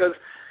that because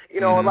a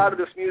lot of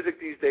this music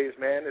these days,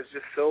 man, is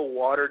just so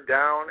watered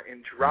down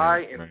and dry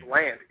and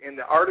bland, and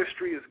the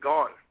artistry is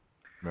gone,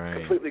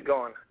 completely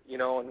gone.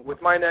 And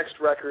with my next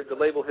record, the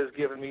label has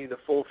given me the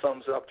full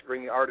thumbs up to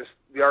bring the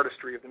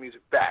artistry of the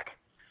music back,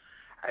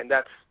 and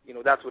that's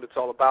what it's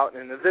all about.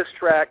 And in this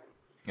track.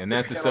 And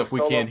that's the stuff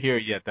we can't hear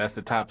yet. That's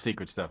the top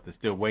secret stuff that's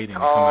still waiting to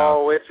come out.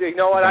 Oh, you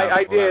know what?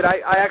 I did. I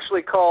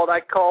actually called.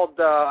 I called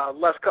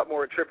Les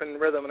Cutmore at Trippin N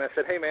Rhythm, and I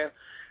said, hey, man,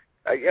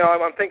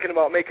 I'm thinking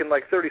about making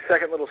like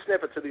 30-second little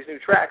snippets of these new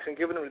tracks and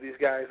giving them to these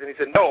guys. And he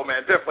said, no,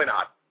 man, definitely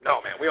not.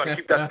 No, man, we want to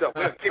keep that stuff.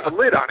 We want to keep a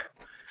lid on it.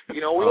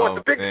 We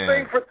want the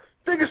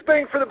biggest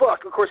bang for the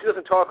buck. Of course, he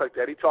doesn't talk like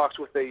that. He talks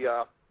with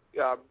a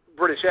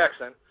British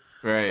accent.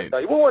 Right.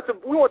 We want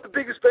the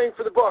biggest bang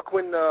for the buck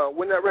when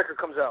that record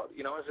comes out.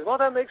 I said, well,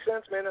 that makes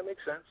sense, man. That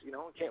makes sense. You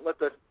can't let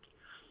the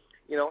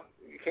you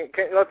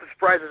can't let the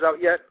surprises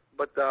out yet.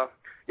 But so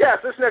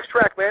this next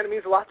track, man, it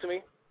means a lot to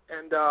me.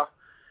 And I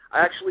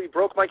actually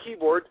broke my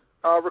keyboard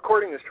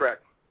recording this track,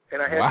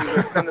 and I had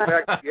to send it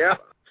back. Yeah.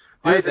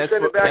 Dude,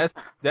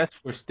 that's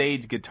for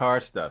stage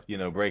guitar stuff,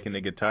 breaking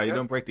the guitar. You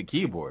don't break the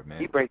keyboard, man.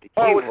 You break the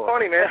keyboard. Oh, it's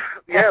funny, man.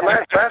 Yeah,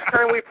 last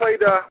time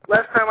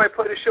I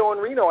played a show in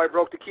Reno, I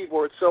broke the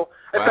keyboard. So,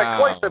 in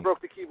fact, twice I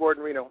broke the keyboard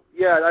in Reno.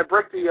 Yeah, I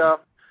break the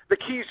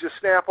keys just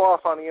snap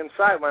off on the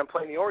inside when I'm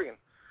playing the organ.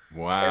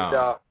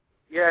 Wow.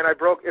 And and I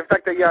broke. In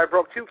fact, I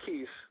broke 2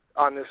 keys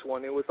on this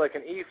one. It was like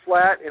an E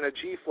flat and a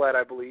G flat,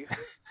 I believe.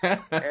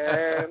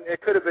 And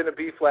it could have been a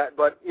B flat,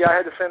 but I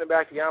had to send it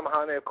back to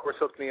Yamaha, and they of course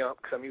hooked me up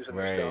because I'm using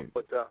their stuff.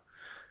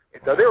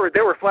 But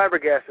they were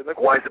flabbergasted. Like,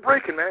 why is it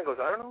breaking, man? Goes,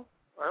 I don't know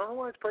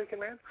why it's breaking,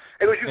 man.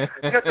 And it was just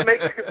you have to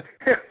make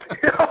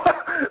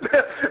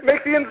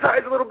make the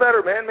insides a little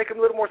better, man. Make them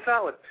a little more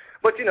solid.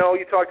 But you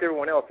talk to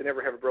everyone else, they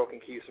never have a broken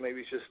key, so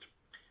maybe it's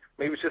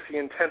just the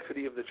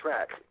intensity of the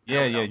track.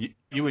 Yeah.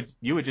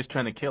 You were just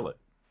trying to kill it.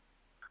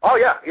 Oh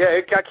yeah,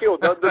 it got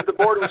killed. The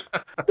board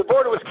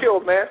was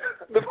killed, man.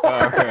 The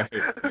board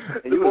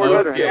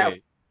was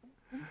killed.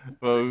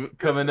 Well,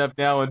 coming up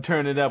now and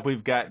Turn It Up,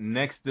 we've got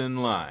Next in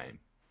Line.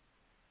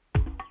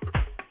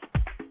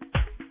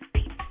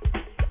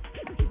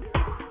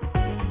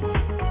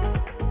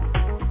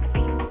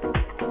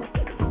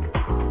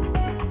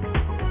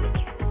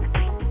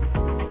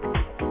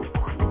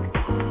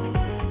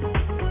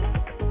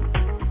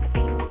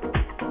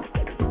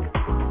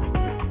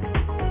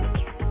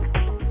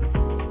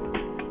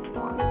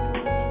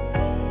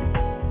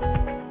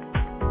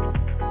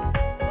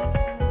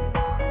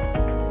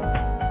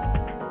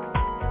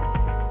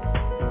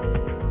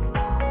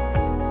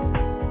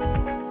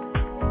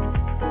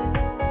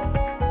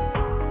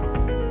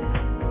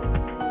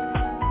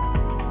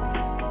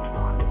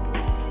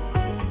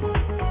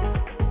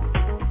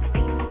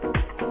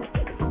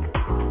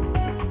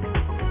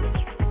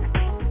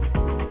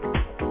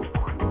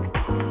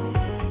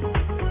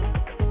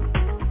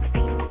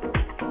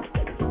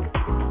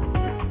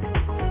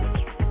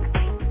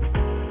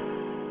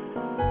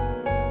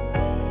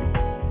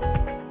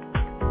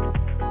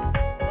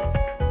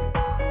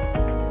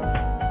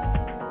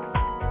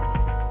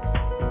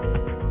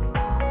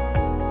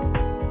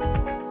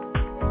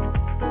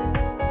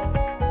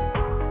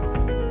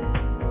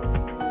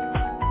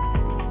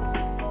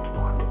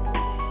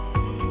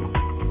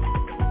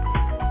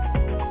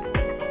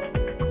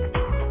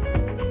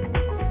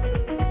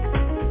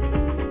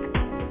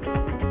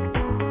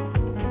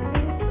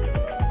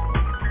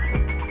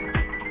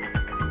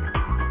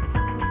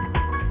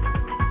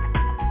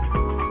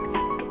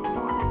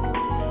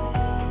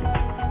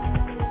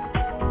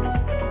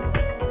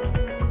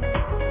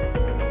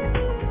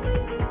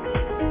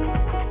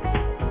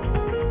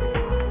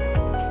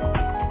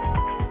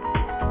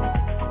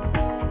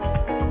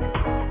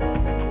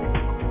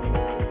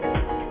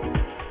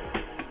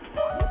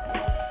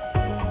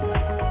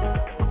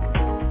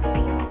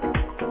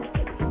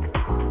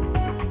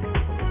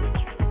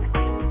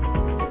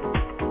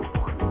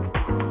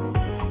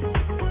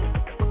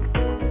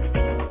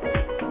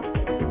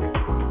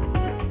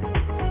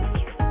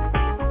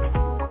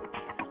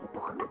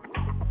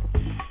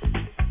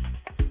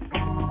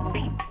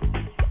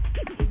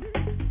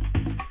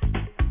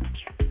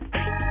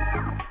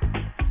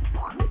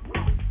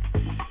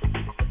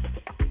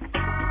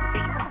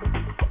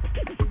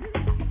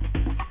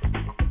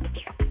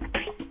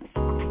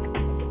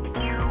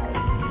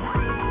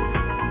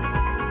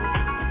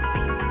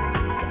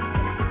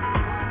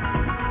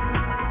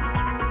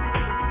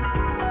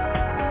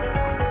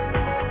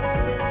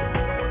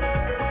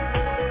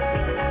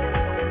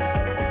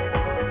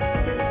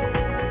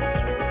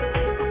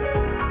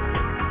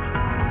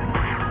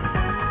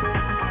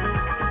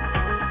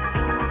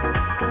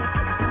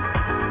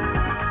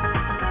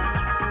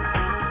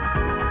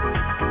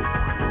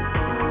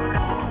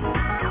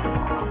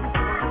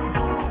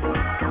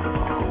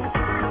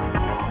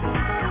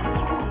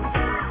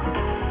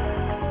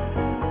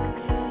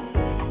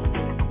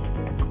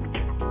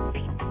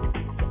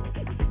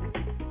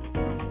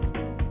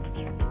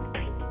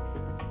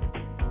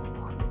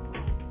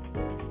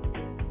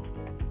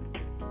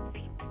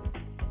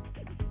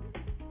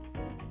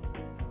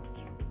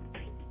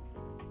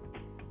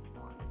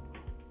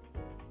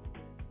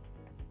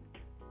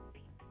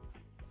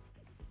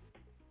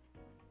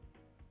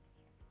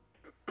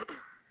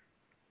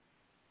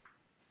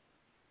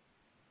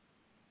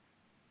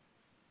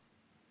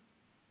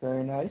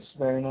 Very nice,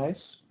 very nice.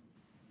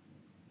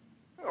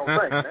 Oh,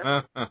 thanks,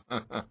 man.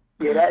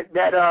 Yeah,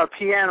 that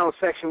piano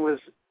section was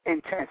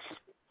intense.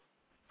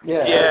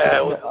 Yeah,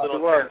 it was a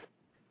little intense.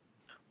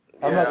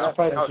 I'm not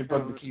surprised that you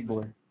broke the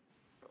keyboard.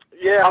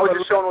 Yeah, I was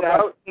just showing them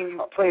out.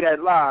 You play that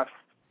live.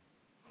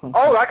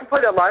 Oh, I can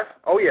play that live.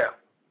 Oh, yeah.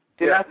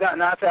 I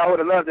would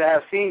have loved to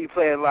have seen you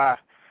play it live.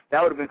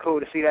 That would have been cool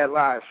to see that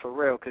live, for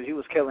real, because you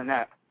was killing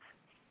that.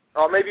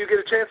 Oh, maybe you get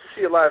a chance to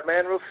see it live,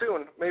 man, real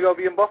soon. Maybe I'll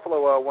be in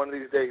Buffalo one of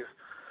these days.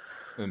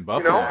 In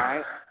Buffalo? You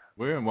know?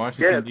 We're in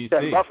Washington, D.C.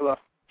 Yeah, Buffalo.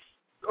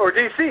 Or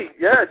D.C.,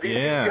 yeah,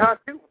 D.C. hot,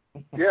 too.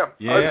 Yeah.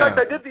 In fact,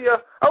 I did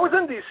I was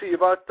in D.C.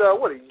 about,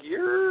 a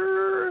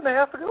year and a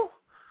half ago,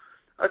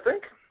 I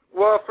think.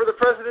 Well, for the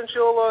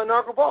Presidential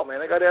Inaugural Ball,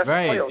 man. I got asked to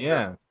play out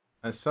there.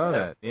 I saw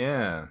that.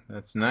 Yeah,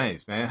 that's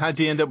nice, man. How'd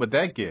you end up with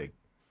that gig?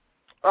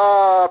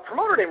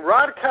 Promoter named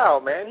Rod Cow,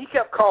 man. He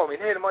kept calling me,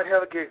 hey, I might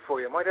have a gig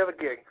for you. I might have a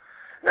gig.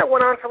 And that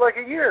went on for like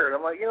a year. And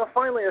I'm like,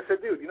 finally I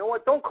said, dude, you know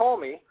what? Don't call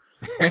me.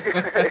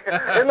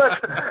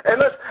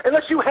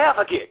 unless you have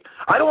a gig.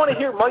 I don't want to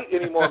hear might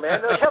anymore,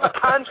 man. I have a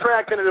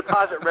contract and a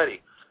deposit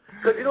ready.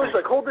 Because, he's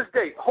like, hold this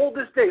date.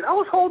 I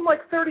was holding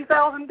like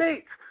 30,000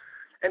 dates.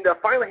 And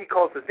finally he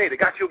calls and says, Nate, I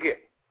got you a gig.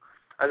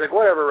 I was like,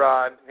 whatever,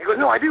 Rod. He goes,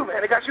 no, I do,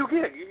 man. I got you a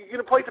gig. You're going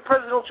to play at the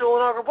Presidential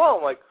Inaugural Ball.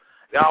 I'm like,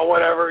 no,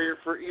 whatever.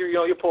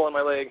 You're pulling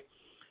my leg.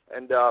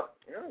 And as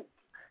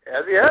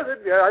he has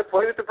it, I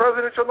played at the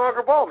Presidential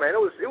Inaugural Ball, man.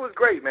 It was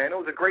great, man. It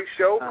was a great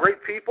show,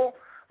 great people,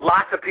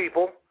 lots of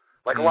people,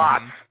 like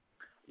lots,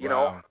 you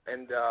know.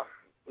 And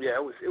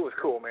it was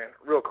cool, man.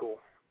 Real cool.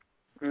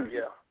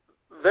 Yeah,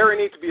 very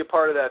neat to be a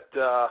part of that.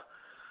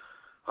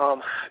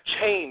 Time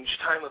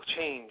of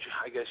change,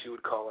 I guess you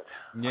would call it.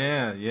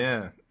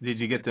 Yeah. Did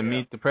you get to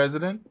meet the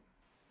president?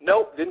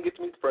 Nope, didn't get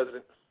to meet the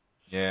president.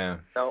 Yeah.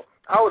 No,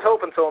 I was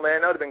hoping so,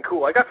 man. That would have been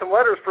cool. I got some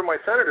letters from my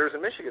senators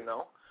in Michigan,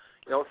 though,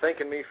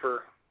 thanking me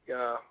for,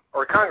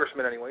 or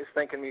congressmen anyways,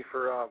 thanking me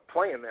for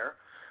playing there,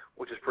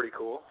 which is pretty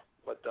cool.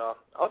 But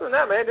other than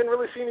that, man, didn't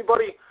really see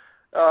anybody.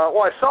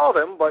 Well, I saw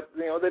them, but,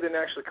 they didn't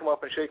actually come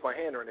up and shake my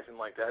hand or anything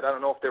like that. I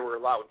don't know if they were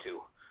allowed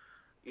to,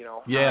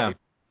 Yeah,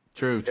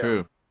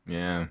 true.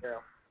 Yeah.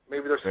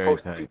 Maybe they're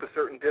supposed to keep a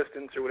certain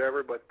distance or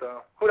whatever, but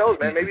who knows,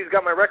 man? Maybe he's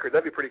got my record.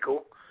 That'd be pretty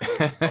cool.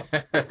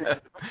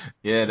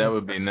 Yeah, that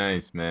would be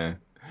nice, man.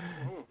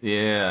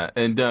 Yeah,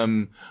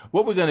 and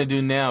what we're going to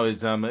do now is,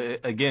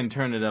 again,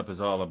 Turn It Up is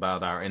all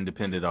about our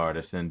independent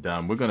artists, and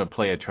we're going to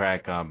play a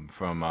track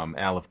from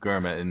Aleph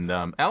Gurma. And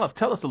Aleph,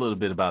 tell us a little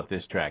bit about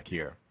this track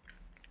here.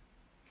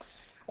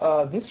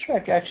 This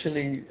track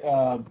actually...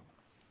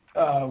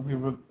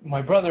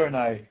 my brother and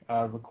I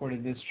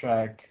recorded this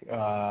track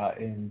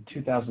in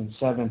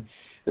 2007.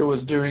 It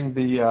was during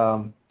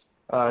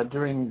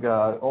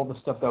all the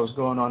stuff that was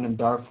going on in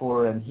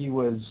Darfur, and he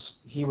was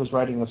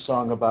writing a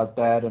song about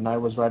that, and I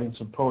was writing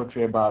some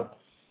poetry about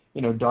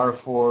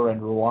Darfur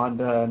and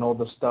Rwanda and all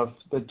the stuff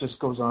that just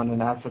goes on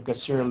in Africa,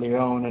 Sierra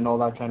Leone, and all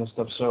that kind of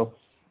stuff. So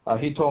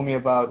he told me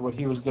about what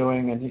he was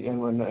doing,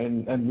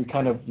 and we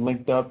kind of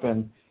linked up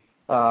and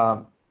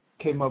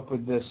came up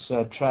with this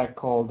track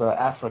called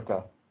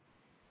Africa.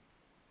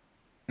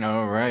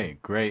 All right,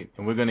 great.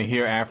 And we're going to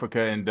hear Africa,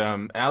 and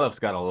Aleph's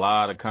got a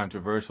lot of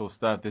controversial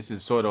stuff. This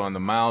is sort of on the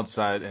mild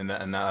side, and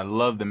I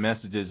love the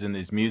messages in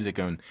his music,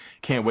 and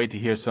can't wait to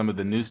hear some of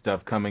the new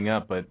stuff coming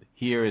up. But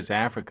here is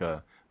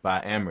Africa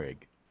by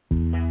Amrig.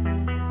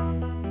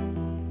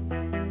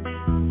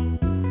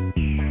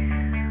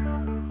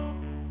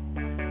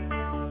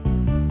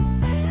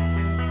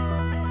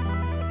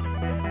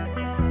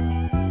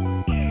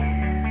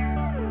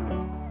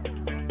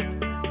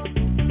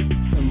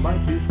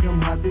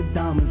 The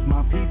diamonds,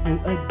 my people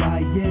are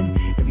dying.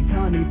 Every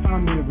time they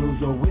find minerals,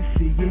 all we're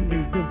seeing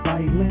is the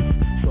violence.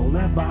 So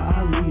led by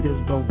our leaders,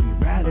 but we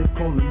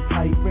radical and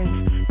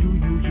tyrants. Do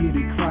you hear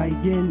the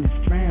crying? It's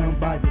drowned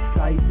by the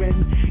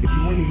siren. If you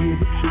want to hear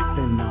the truth,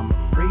 then I'm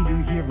afraid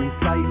you're hearing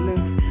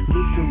silence.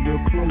 Listen real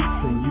close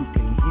and you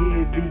can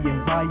hear the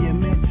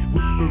environment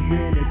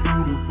whispering a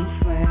beautiful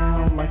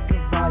sound like a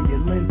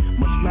violin.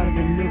 Much louder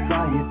than the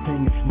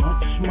rioting, it's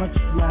much, much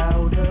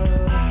louder.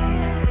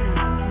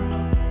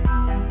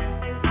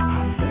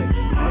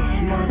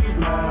 Much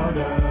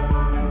louder,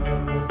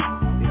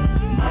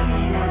 it's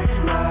much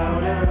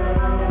louder.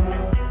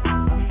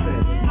 I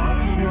said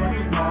much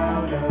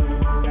louder.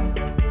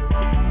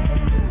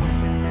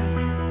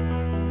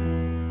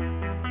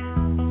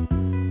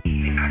 The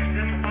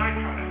accidental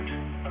byproduct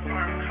of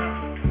armed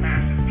conflict,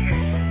 massive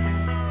chaos,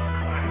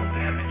 collateral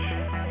damage.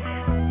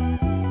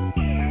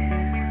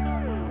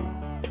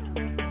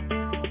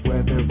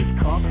 Whether it's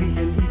coffee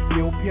in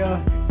Ethiopia,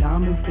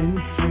 diamonds in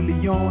Sierra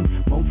Leone,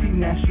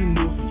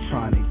 multinationals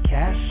trying to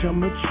cash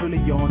them $1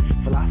 trillion.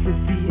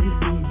 Philosophy in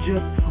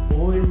Egypt,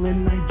 oil in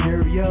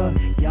Nigeria.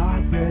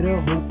 Y'all better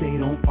hope they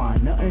don't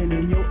find nothing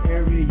in your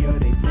area.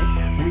 They think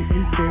we're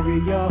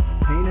inferior,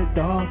 paint a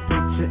dark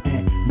picture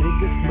and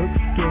make us look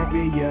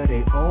scarier.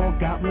 They all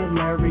got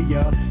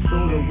malaria, so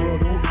the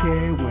world don't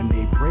care when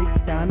they break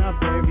down our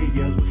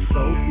barriers. With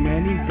so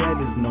many dead,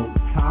 there's no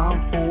time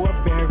for a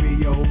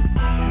burial.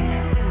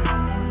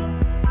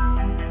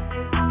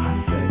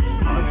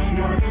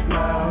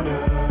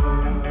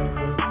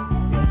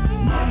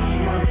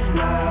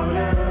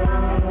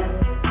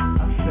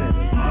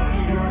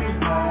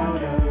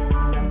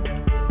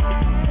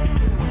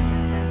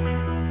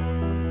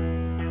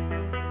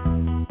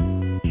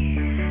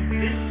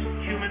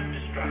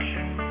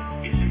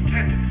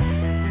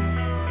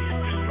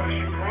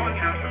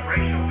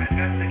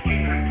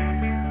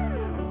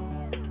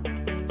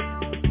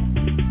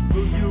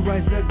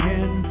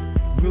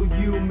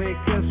 you make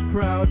us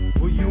proud?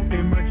 Will you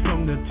emerge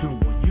from the tomb?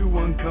 Will you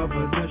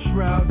uncover the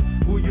shroud?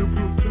 Will you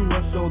prove to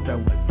us all that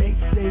what they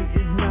say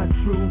is not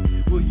true?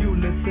 Will you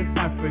listen,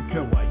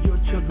 Africa, while your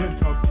children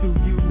talk to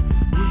you?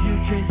 Will you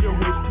change your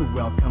ways to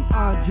welcome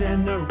our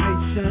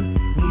generation?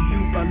 Will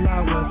you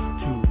allow us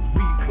to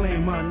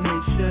reclaim our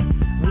nation?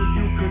 Will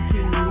you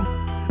continue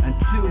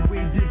until we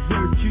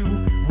desert you?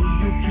 Will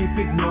you keep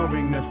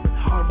ignoring us with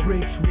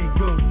heartbreaks we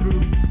go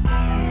through?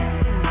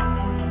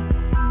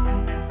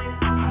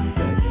 I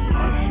said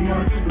much,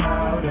 much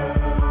louder.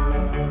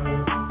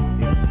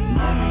 It's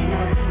much,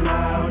 much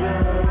louder.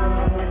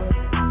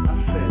 I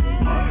said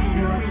much,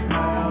 much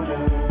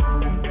louder.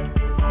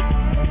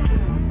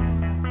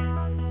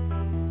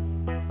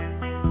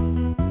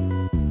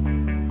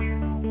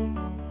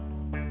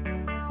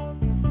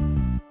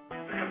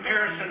 The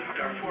comparison of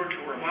Darfur to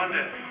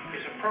Rwanda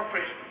is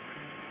appropriate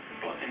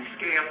both in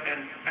scale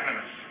and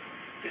animus.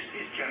 This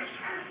is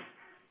genocide.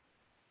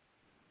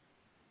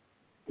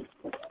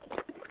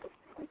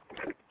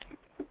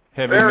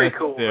 Very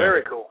cool,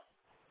 very cool.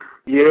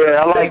 Yeah,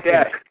 I like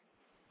that.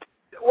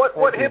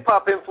 What hip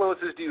hop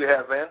influences do you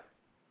have, man?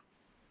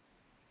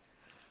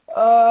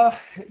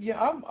 Yeah,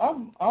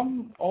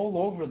 I'm all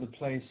over the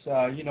place.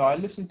 You know, I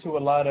listen to a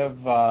lot of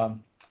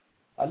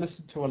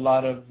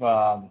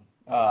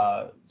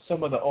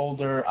some of the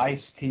older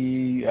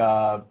Ice-T,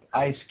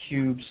 Ice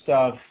Cube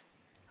stuff.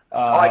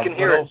 I can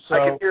hear it.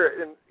 I can hear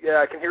it.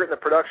 I can hear it in the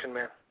production,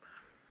 man.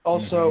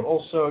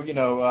 Also, you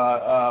know,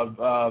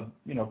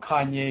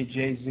 Kanye,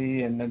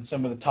 Jay-Z, and then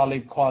some of the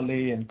Talib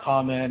Kweli and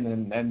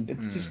Common, and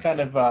it's just kind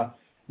of a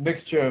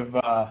mixture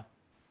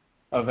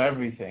of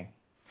everything.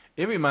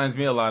 It reminds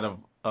me a lot of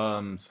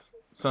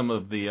some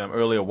of the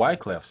earlier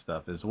Wyclef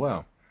stuff as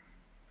well.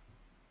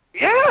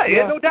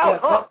 Yeah, no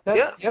doubt.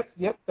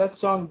 Yep. That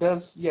song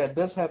does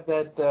have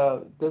that.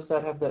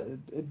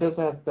 It does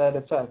have that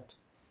effect.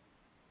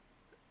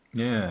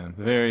 Yeah,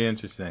 very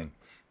interesting.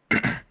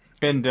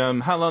 And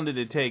how long did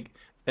it take?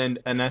 And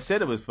I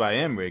said it was by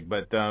Emrig,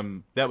 but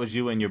that was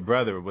you and your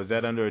brother. Was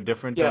that under a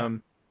different? Yeah.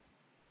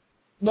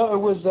 No, it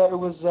was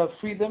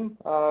Freedom.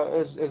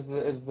 Is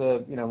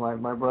the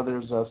my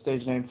brother's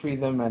stage name,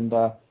 Freedom, and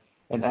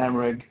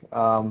Emrig.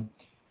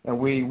 And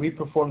we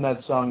performed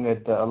that song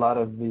at a lot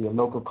of the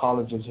local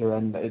colleges here,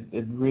 and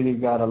it really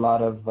got a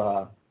lot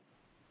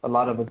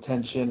of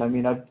attention. I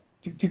mean,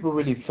 people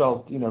really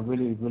felt,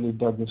 really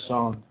dug the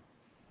song.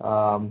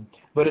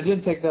 But it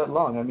didn't take that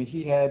long. I mean,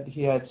 he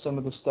had some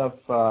of the stuff.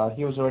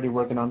 He was already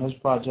working on his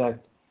project.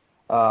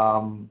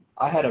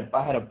 I had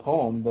a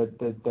poem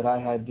that I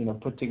had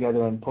put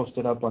together and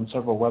posted up on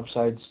several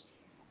websites.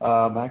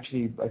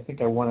 Actually, I think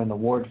I won an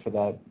award for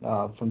that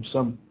from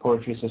some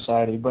poetry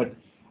society. But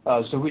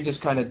so we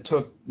just kind of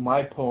took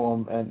my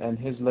poem and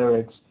his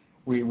lyrics.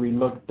 We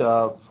looked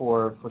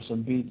for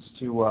some beats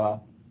to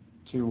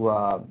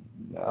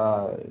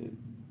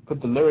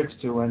put the lyrics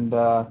to, and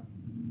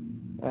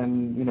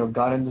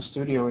got in the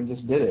studio and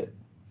just did it.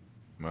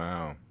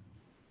 Wow,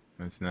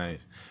 that's nice.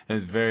 And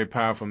it's a very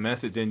powerful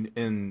message.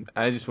 And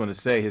I just want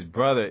to say his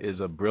brother is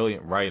a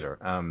brilliant writer.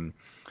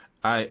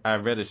 I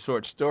read a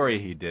short story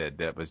he did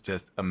that was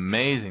just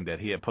amazing that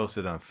he had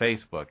posted on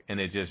Facebook, and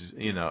it just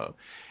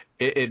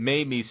it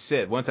made me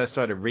sit. Once I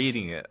started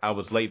reading it, I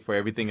was late for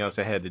everything else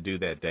I had to do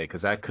that day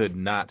because I could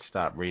not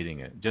stop reading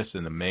it. Just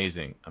an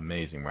amazing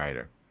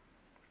writer.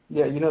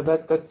 Yeah,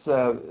 that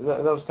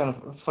was kind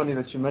of funny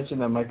that you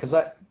mentioned that, Mike, because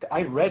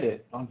I read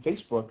it on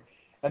Facebook,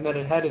 and then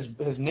it had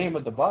his name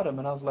at the bottom,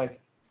 and I was like,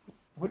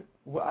 what?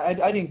 I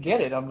didn't get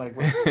it. I'm like,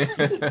 what? He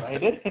didn't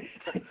write it.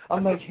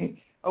 I'm like,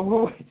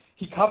 oh,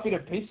 he copied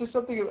and pasted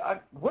something.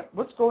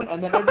 What's going on?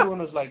 And then everyone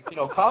was like,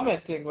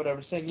 commenting,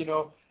 whatever, saying,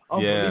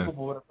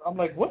 unbelievable. Yeah. I'm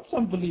like, what's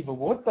unbelievable?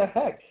 What the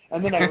heck?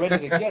 And then I read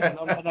it again,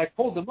 and I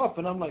pulled him up,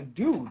 and I'm like,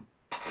 dude,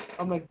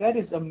 that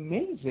is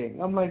amazing.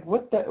 I'm like,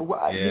 what the,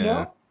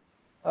 yeah.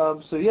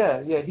 So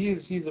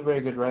he's a very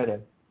good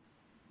writer.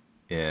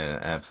 Yeah,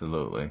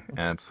 absolutely.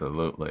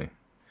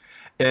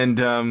 And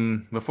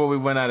before we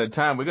run out of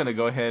time, we're going to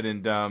go ahead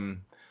and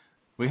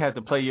we have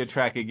to play your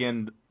track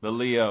again, the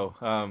Leo,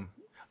 a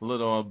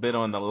little bit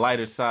on the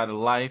lighter side of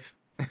life.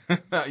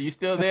 Are you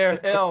still there,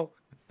 L?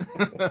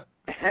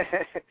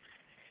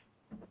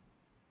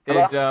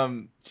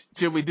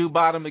 Should we do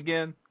Bottom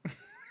again?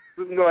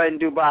 We can go ahead and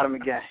do Bottom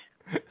again.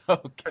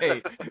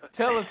 Okay.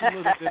 Tell us a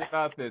little bit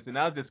about this, and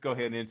I'll just go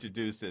ahead and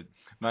introduce it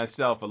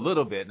myself a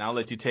little bit, and I'll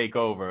let you take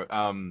over.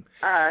 All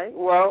right.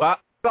 Well,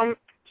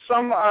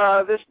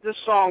 this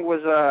song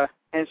was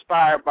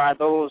inspired by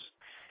those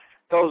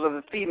of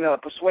the female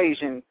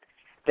persuasion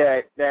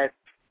that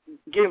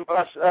give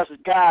us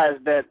guys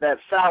that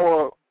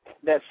sour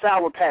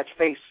patch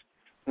face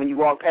when you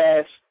walk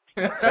past.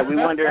 So we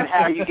wondering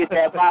how you get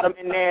that bottom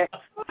in there.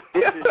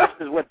 This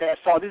is what that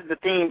song. This is the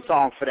theme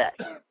song for that.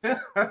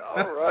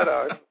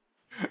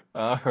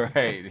 All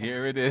right.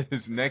 Here it is.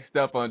 Next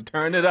up on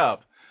Turn It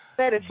Up.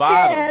 That is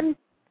Bottom.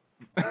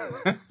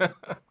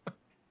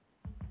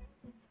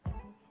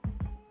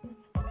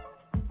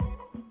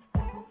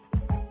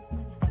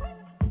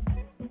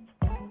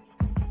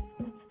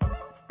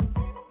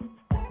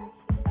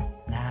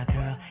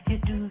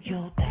 do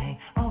your thing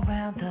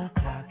around the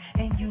clock,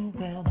 and you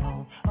will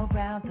move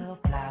around the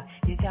block.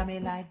 You got me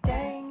like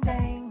dang,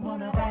 dang,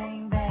 wanna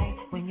bang, bang.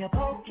 When you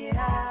poke it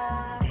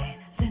out, dance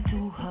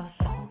into her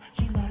song.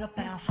 She love to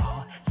bounce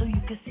hard, so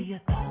you can see her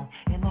thong.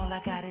 And all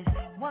I got is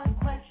one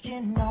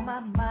question on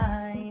my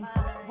mind.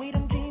 We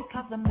them jeans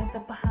compliment the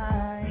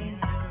behind.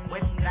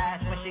 With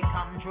flash when she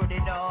come through the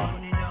door.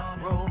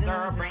 Rule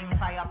girl bring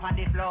fire upon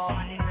the floor.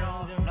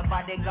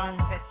 Nobody gun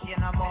fetch you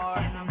no more.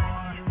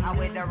 I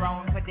wait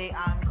around for the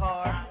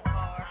encore.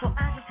 So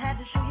I just had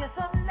to show you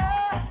some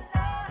love.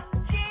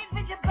 Jeans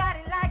with your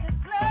body like a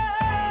glove.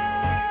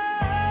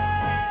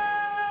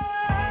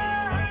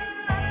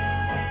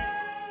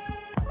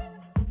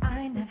 I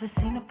ain't never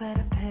seen a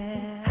better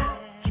pair.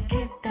 You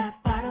get that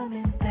bottom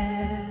in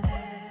there.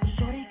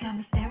 Shorty got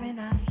me staring,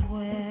 I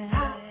swear.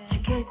 You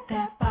get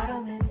that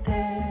bottom in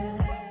there.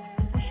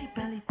 When she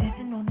belly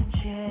dancing on the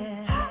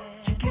chair.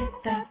 You get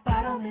that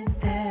bottom in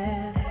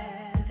there.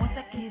 Once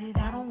I get it,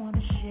 I don't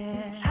wanna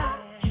share.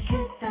 You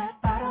get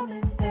that bottom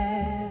in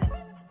there.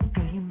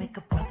 Girl, you make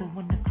a brother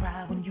wanna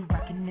cry when you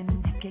rockin' in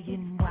and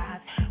getting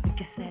wise. We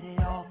can set it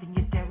off in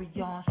your dairy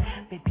yarns.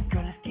 Baby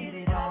girl, let's get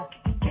it on.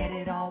 Get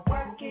it on,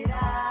 work it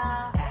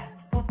out.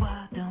 What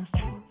bottoms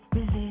true,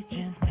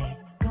 religions made.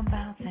 Come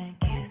bounce and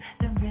kiss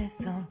the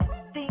rhythm.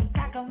 Think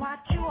I can watch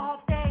you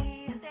all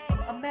day.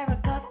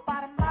 America's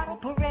bottom model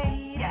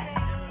parade.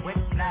 With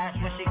flash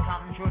when she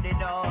come through the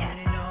door.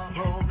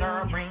 Rule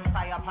girl bring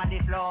fire upon the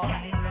floor.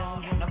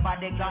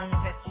 Nobody gun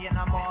fetch you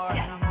no more.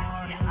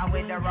 I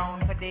wait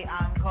around for the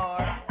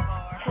encore.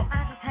 So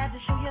I just had to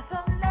show you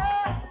some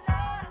love.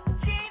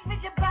 Jeans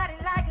with your body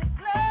like a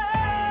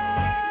glove.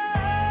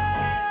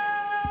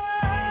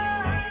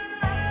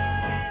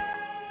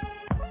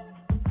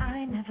 I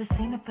ain't never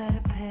seen a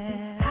better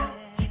pair.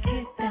 You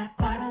get that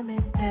bottom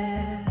in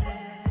there.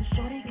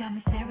 Shorty got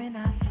me staring, I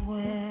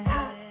swear.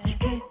 You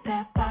get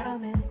that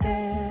bottom in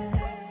there.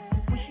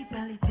 When she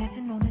belly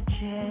dancing on the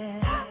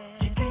chair.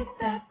 You get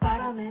that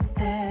bottom in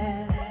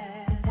there.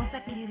 Once I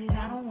get it,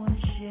 I don't wanna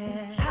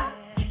share.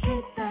 You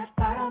get that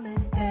bottom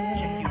in there.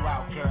 Check you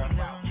out, girl.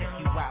 Check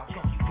you out,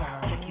 check you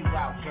out, check you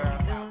out, girl.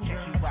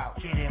 Check you out,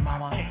 get it,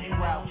 mama. Check you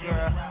out,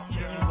 girl.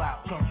 Check you out,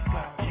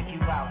 check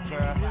you out,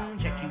 girl.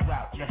 Check you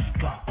out, let's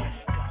go.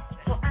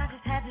 So I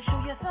just had to show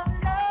you some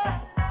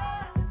love.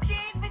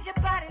 Jeans with your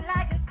body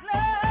like a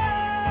glove.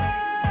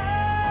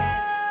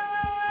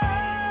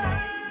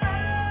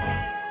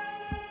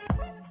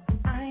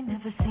 I ain't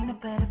never seen a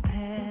better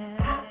pair.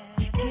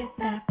 You get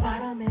that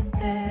bottom in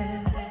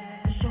there.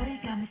 Shorty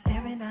got me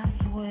staring, I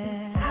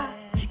swear.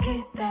 You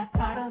get that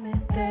bottom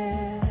in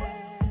there.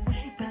 When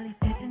she belly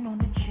dancing on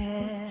the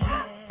chair.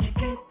 You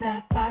get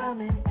that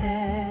bottom in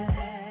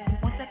there.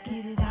 Once I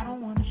get it, I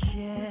don't wanna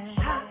share.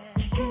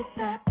 You get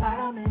that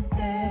bottom in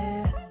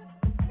there.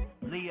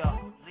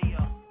 Leo,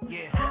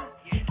 yeah.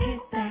 You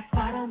get that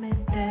bottom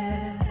in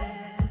there.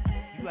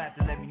 You have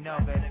to let me know,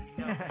 baby.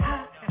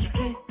 You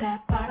get that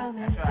bottom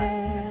in That's right.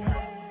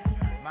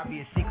 there. Might be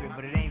a secret,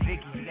 but it ain't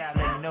Vicky. You gotta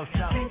let me know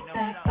something. Get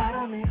that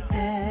bottom in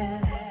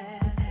there.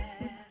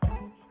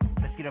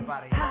 Let's get up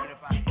out of here.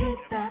 You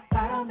get that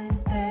bottom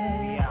in there.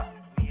 We out.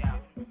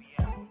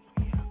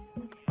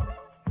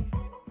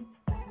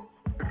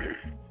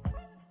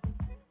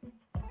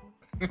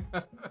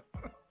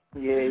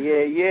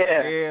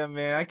 Yeah. Yeah,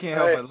 man, I can't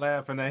help but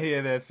laugh when I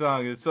hear that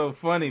song. It's so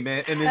funny,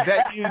 man. And is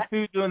that you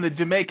too doing the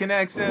Jamaican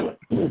accent?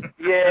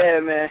 Yeah,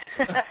 man.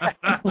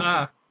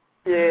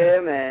 Yeah,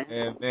 man.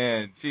 Yeah,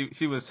 man,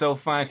 she was so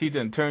fine. She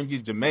done turned you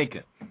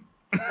Jamaican.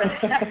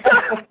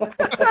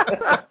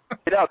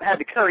 It up. Had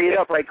to curry it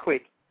up right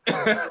quick.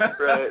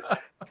 Right.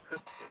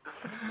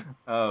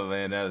 Oh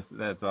man,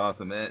 that's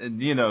awesome.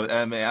 And you know,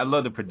 I mean, I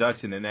love the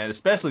production in that,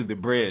 especially the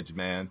bridge,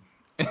 man.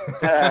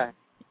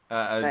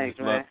 I Thanks,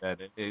 just love that.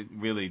 It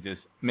really just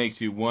makes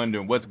you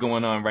wonder what's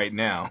going on right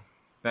now.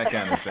 That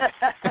kind of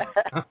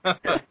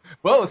thing.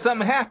 Whoa,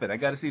 something happened. I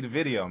got to see the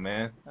video,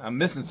 man. I'm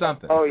missing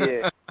something. Oh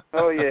yeah.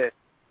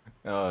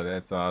 Oh,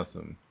 that's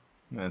awesome.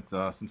 That's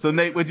awesome. So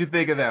Nate, what'd you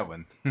think of that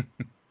one?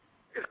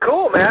 It's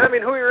cool, man. I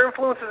mean, who are your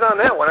influences on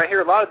that one? I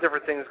hear a lot of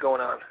different things going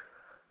on.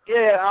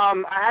 Yeah, I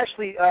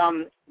actually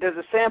there's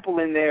a sample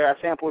in there. I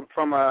sampled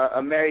from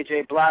a Mary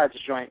J. Blige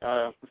joint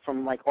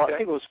from like I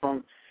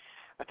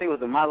think it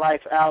was a My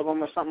Life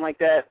album or something like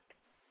that.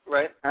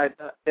 Right. I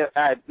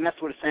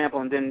messed with a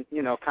sample and then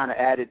kind of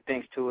added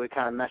things to it,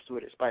 kind of messed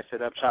with it, spiced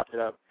it up, chopped it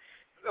up.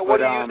 What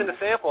do you use in the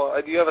sample?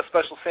 Do you have a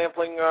special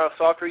sampling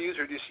software you use,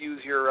 or just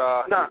use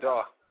your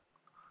DAW?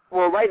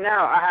 Well, right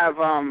now I have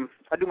I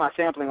do my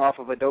sampling off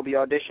of Adobe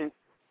Audition.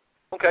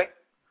 Okay.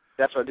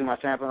 That's what I do my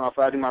sampling off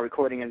of. I do my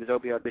recording in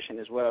Adobe Audition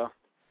as well.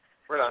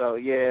 Right on. So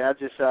yeah, I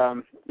just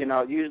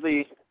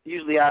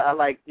usually I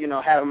like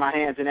having my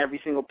hands in every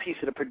single piece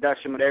of the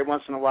production, but every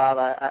once in a while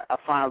I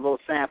find a little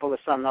sample or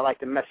something I like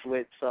to mess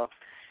with. So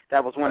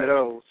that was one of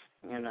those,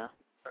 Yeah,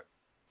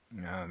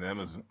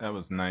 that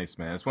was nice,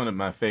 man. It's one of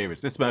my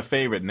favorites. It's my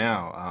favorite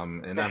now,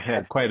 and I've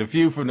had quite a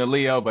few from the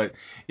Leo, but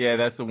yeah,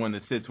 that's the one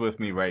that sits with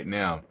me right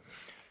now.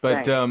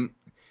 But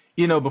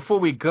You know, before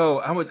we go,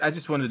 I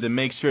just wanted to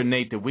make sure,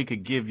 Nate, that we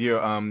could give your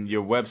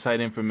website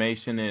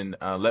information and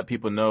let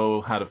people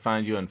know how to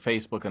find you on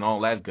Facebook and all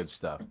that good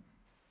stuff.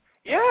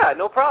 Yeah,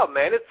 no problem,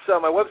 man. It's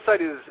my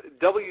website is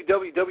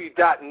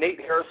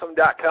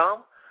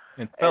www.nateharasim.com.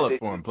 And spell it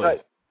for him, please.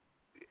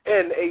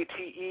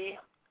 NateHarasim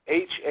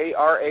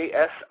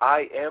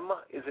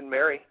is in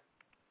Mary.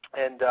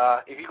 And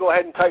if you go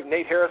ahead and type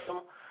Nate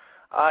Harasim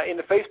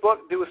into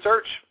Facebook, do a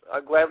search.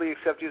 I'll gladly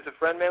accept you as a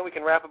friend, man. We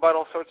can rap about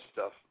all sorts of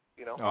stuff,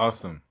 you know.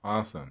 Awesome.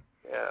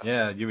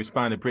 Yeah, you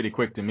responded pretty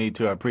quick to me,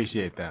 too. I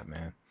appreciate that,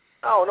 man.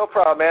 Oh, no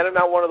problem, man. I'm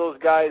not one of those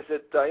guys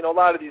that, you know, a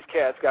lot of these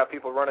cats got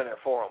people running it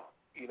for them.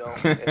 You know,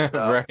 and,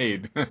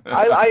 right.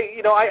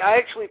 I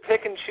actually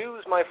pick and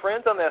choose my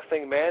friends on that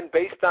thing, man,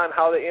 based on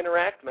how they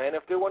interact, man.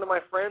 If they're one of my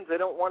friends, they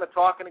don't want to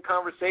talk in a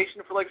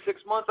conversation for like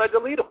 6 months, I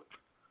delete them.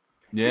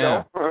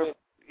 Yeah. You know?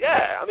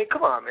 Yeah, I mean,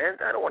 come on, man.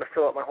 I don't want to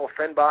fill up my whole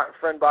friend box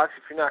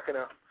if you're not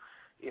gonna,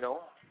 you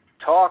know,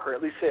 talk or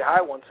at least say hi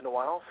once in a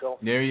while. So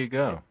there you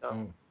go.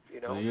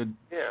 You know,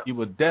 you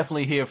will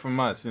definitely hear from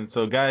us. And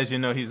so, guys, you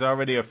know, he's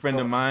already a friend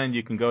of mine.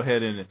 You can go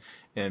ahead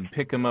and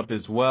pick him up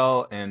as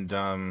well, and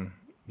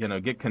you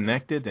know, get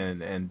connected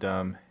and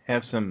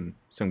have some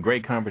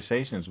great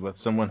conversations with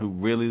someone who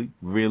really,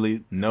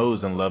 really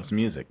knows and loves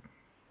music.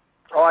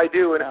 Oh, I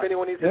do. And if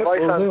anyone needs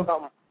advice on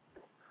something,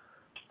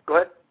 go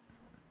ahead.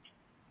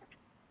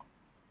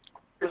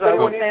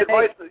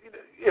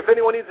 If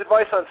anyone needs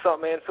advice on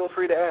something, man, feel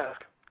free to ask.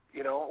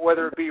 You know,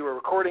 whether it be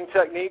recording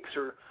techniques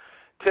or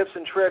tips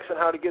and tricks on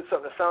how to get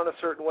something to sound a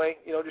certain way,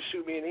 you know, just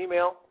shoot me an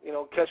email, you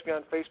know, catch me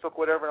on Facebook,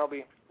 whatever,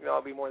 and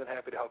I'll be more than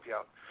happy to help you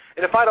out.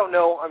 And if I don't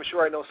know, I'm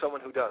sure I know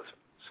someone who does.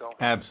 So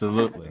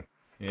absolutely.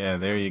 Yeah,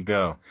 there you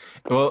go.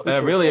 Well, I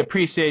really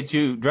appreciate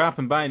you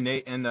dropping by,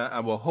 Nate, and I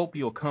will hope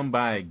you'll come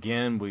by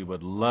again. We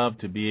would love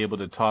to be able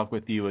to talk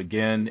with you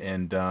again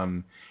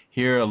and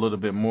hear a little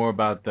bit more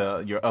about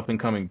your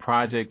up-and-coming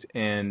project,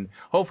 and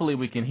hopefully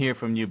we can hear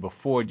from you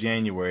before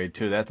January,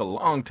 too. That's a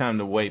long time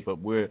to wait, but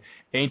we're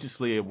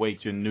anxiously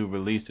await your new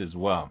release as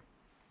well.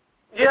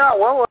 Yeah,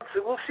 well,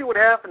 we'll see what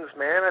happens,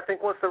 man. I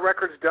think once the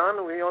record's done,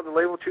 you know, the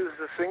label chooses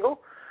a single.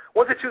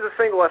 Once they choose a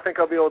single, I think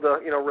I'll be able to,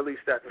 you know, release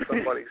that to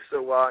somebody.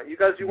 So you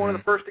guys be one of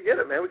the first to get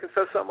it, man. We can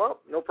set something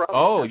up. No problem.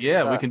 Oh,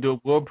 yeah, we can do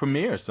a world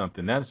premiere or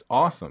something. That's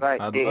awesome.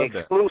 Right, I'd the love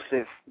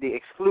exclusive. The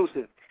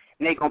exclusive.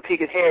 Nate gonna peek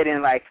his head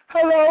in like,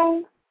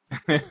 hello. Oh,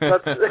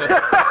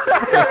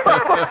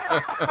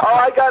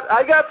 I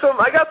got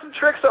some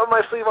tricks up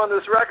my sleeve on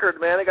this record,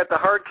 man. I got the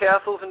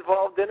Hardcastles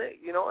involved in it.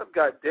 You know, I've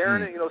got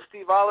Darren, you know,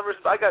 Steve Oliver.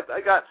 I got.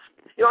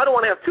 You know, I don't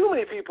want to have too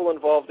many people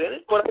involved in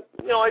it, but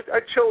you know, I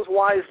chose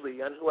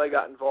wisely on who I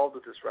got involved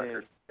with this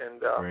record.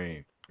 And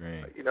great.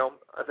 You know,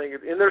 I think,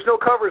 and there's no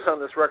covers on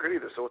this record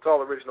either, so it's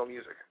all original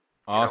music.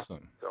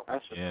 Awesome. You know? So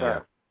that's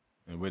fair.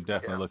 And we're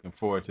definitely looking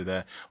forward to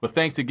that. Well,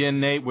 thanks again,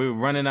 Nate. We're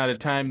running out of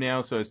time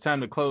now, so it's time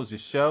to close the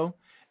show.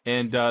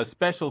 And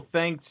special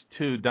thanks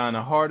to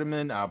Donna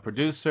Hardiman, our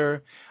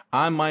producer.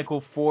 I'm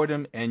Michael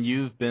Fordham, and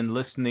you've been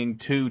listening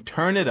to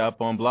Turn It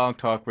Up on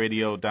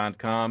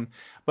blogtalkradio.com.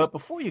 But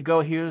before you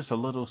go, here's a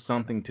little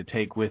something to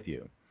take with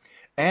you.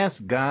 Ask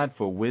God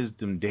for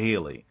wisdom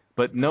daily,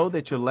 but know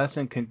that your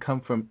lesson can come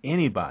from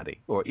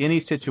anybody or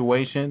any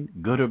situation,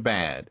 good or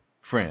bad,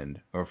 friend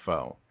or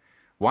foe.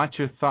 Watch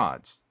your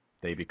thoughts.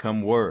 They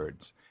become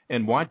words.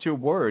 And watch your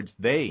words.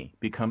 They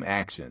become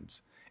actions.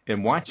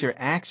 And watch your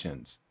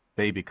actions.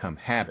 They become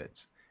habits.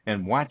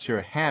 And watch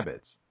your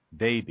habits.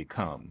 They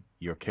become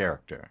your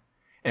character.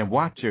 And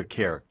watch your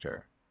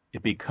character.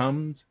 It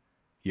becomes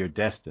your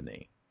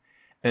destiny.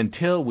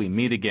 Until we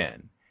meet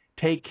again,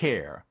 take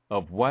care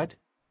of what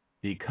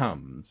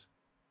becomes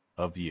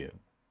of you.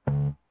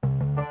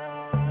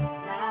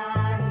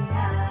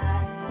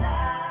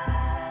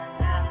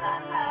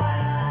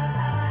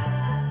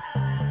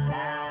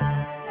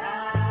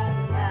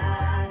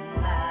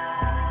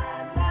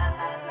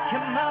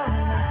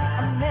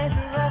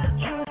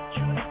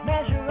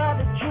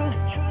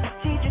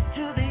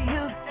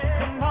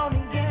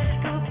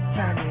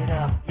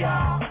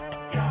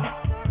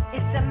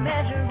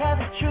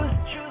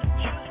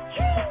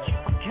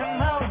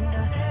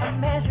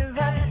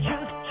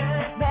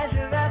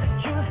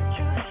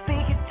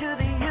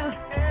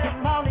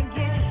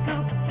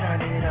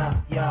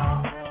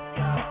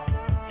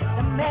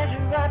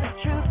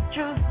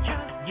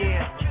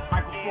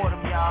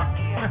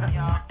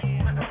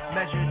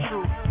 Measure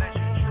truth,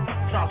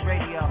 Talk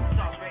Radio.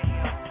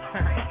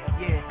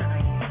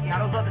 Yeah.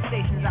 Now those other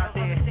stations out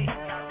there,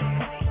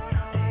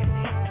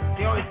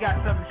 they always got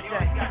something to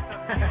say.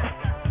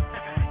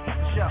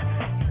 Sure.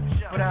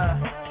 But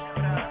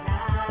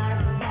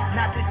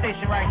not this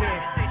station right here.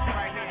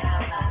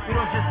 We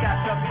don't just got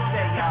something to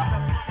say, y'all.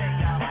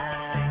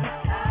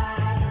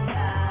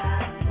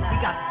 We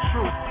got the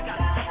truth.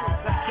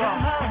 Let's go.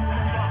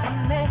 A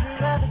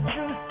measure of the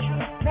truth,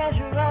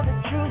 measure of the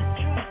truth.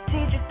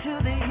 Teach it to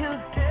the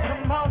youth.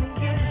 Come on and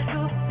get your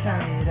scoop.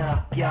 Turn it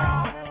up,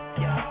 y'all.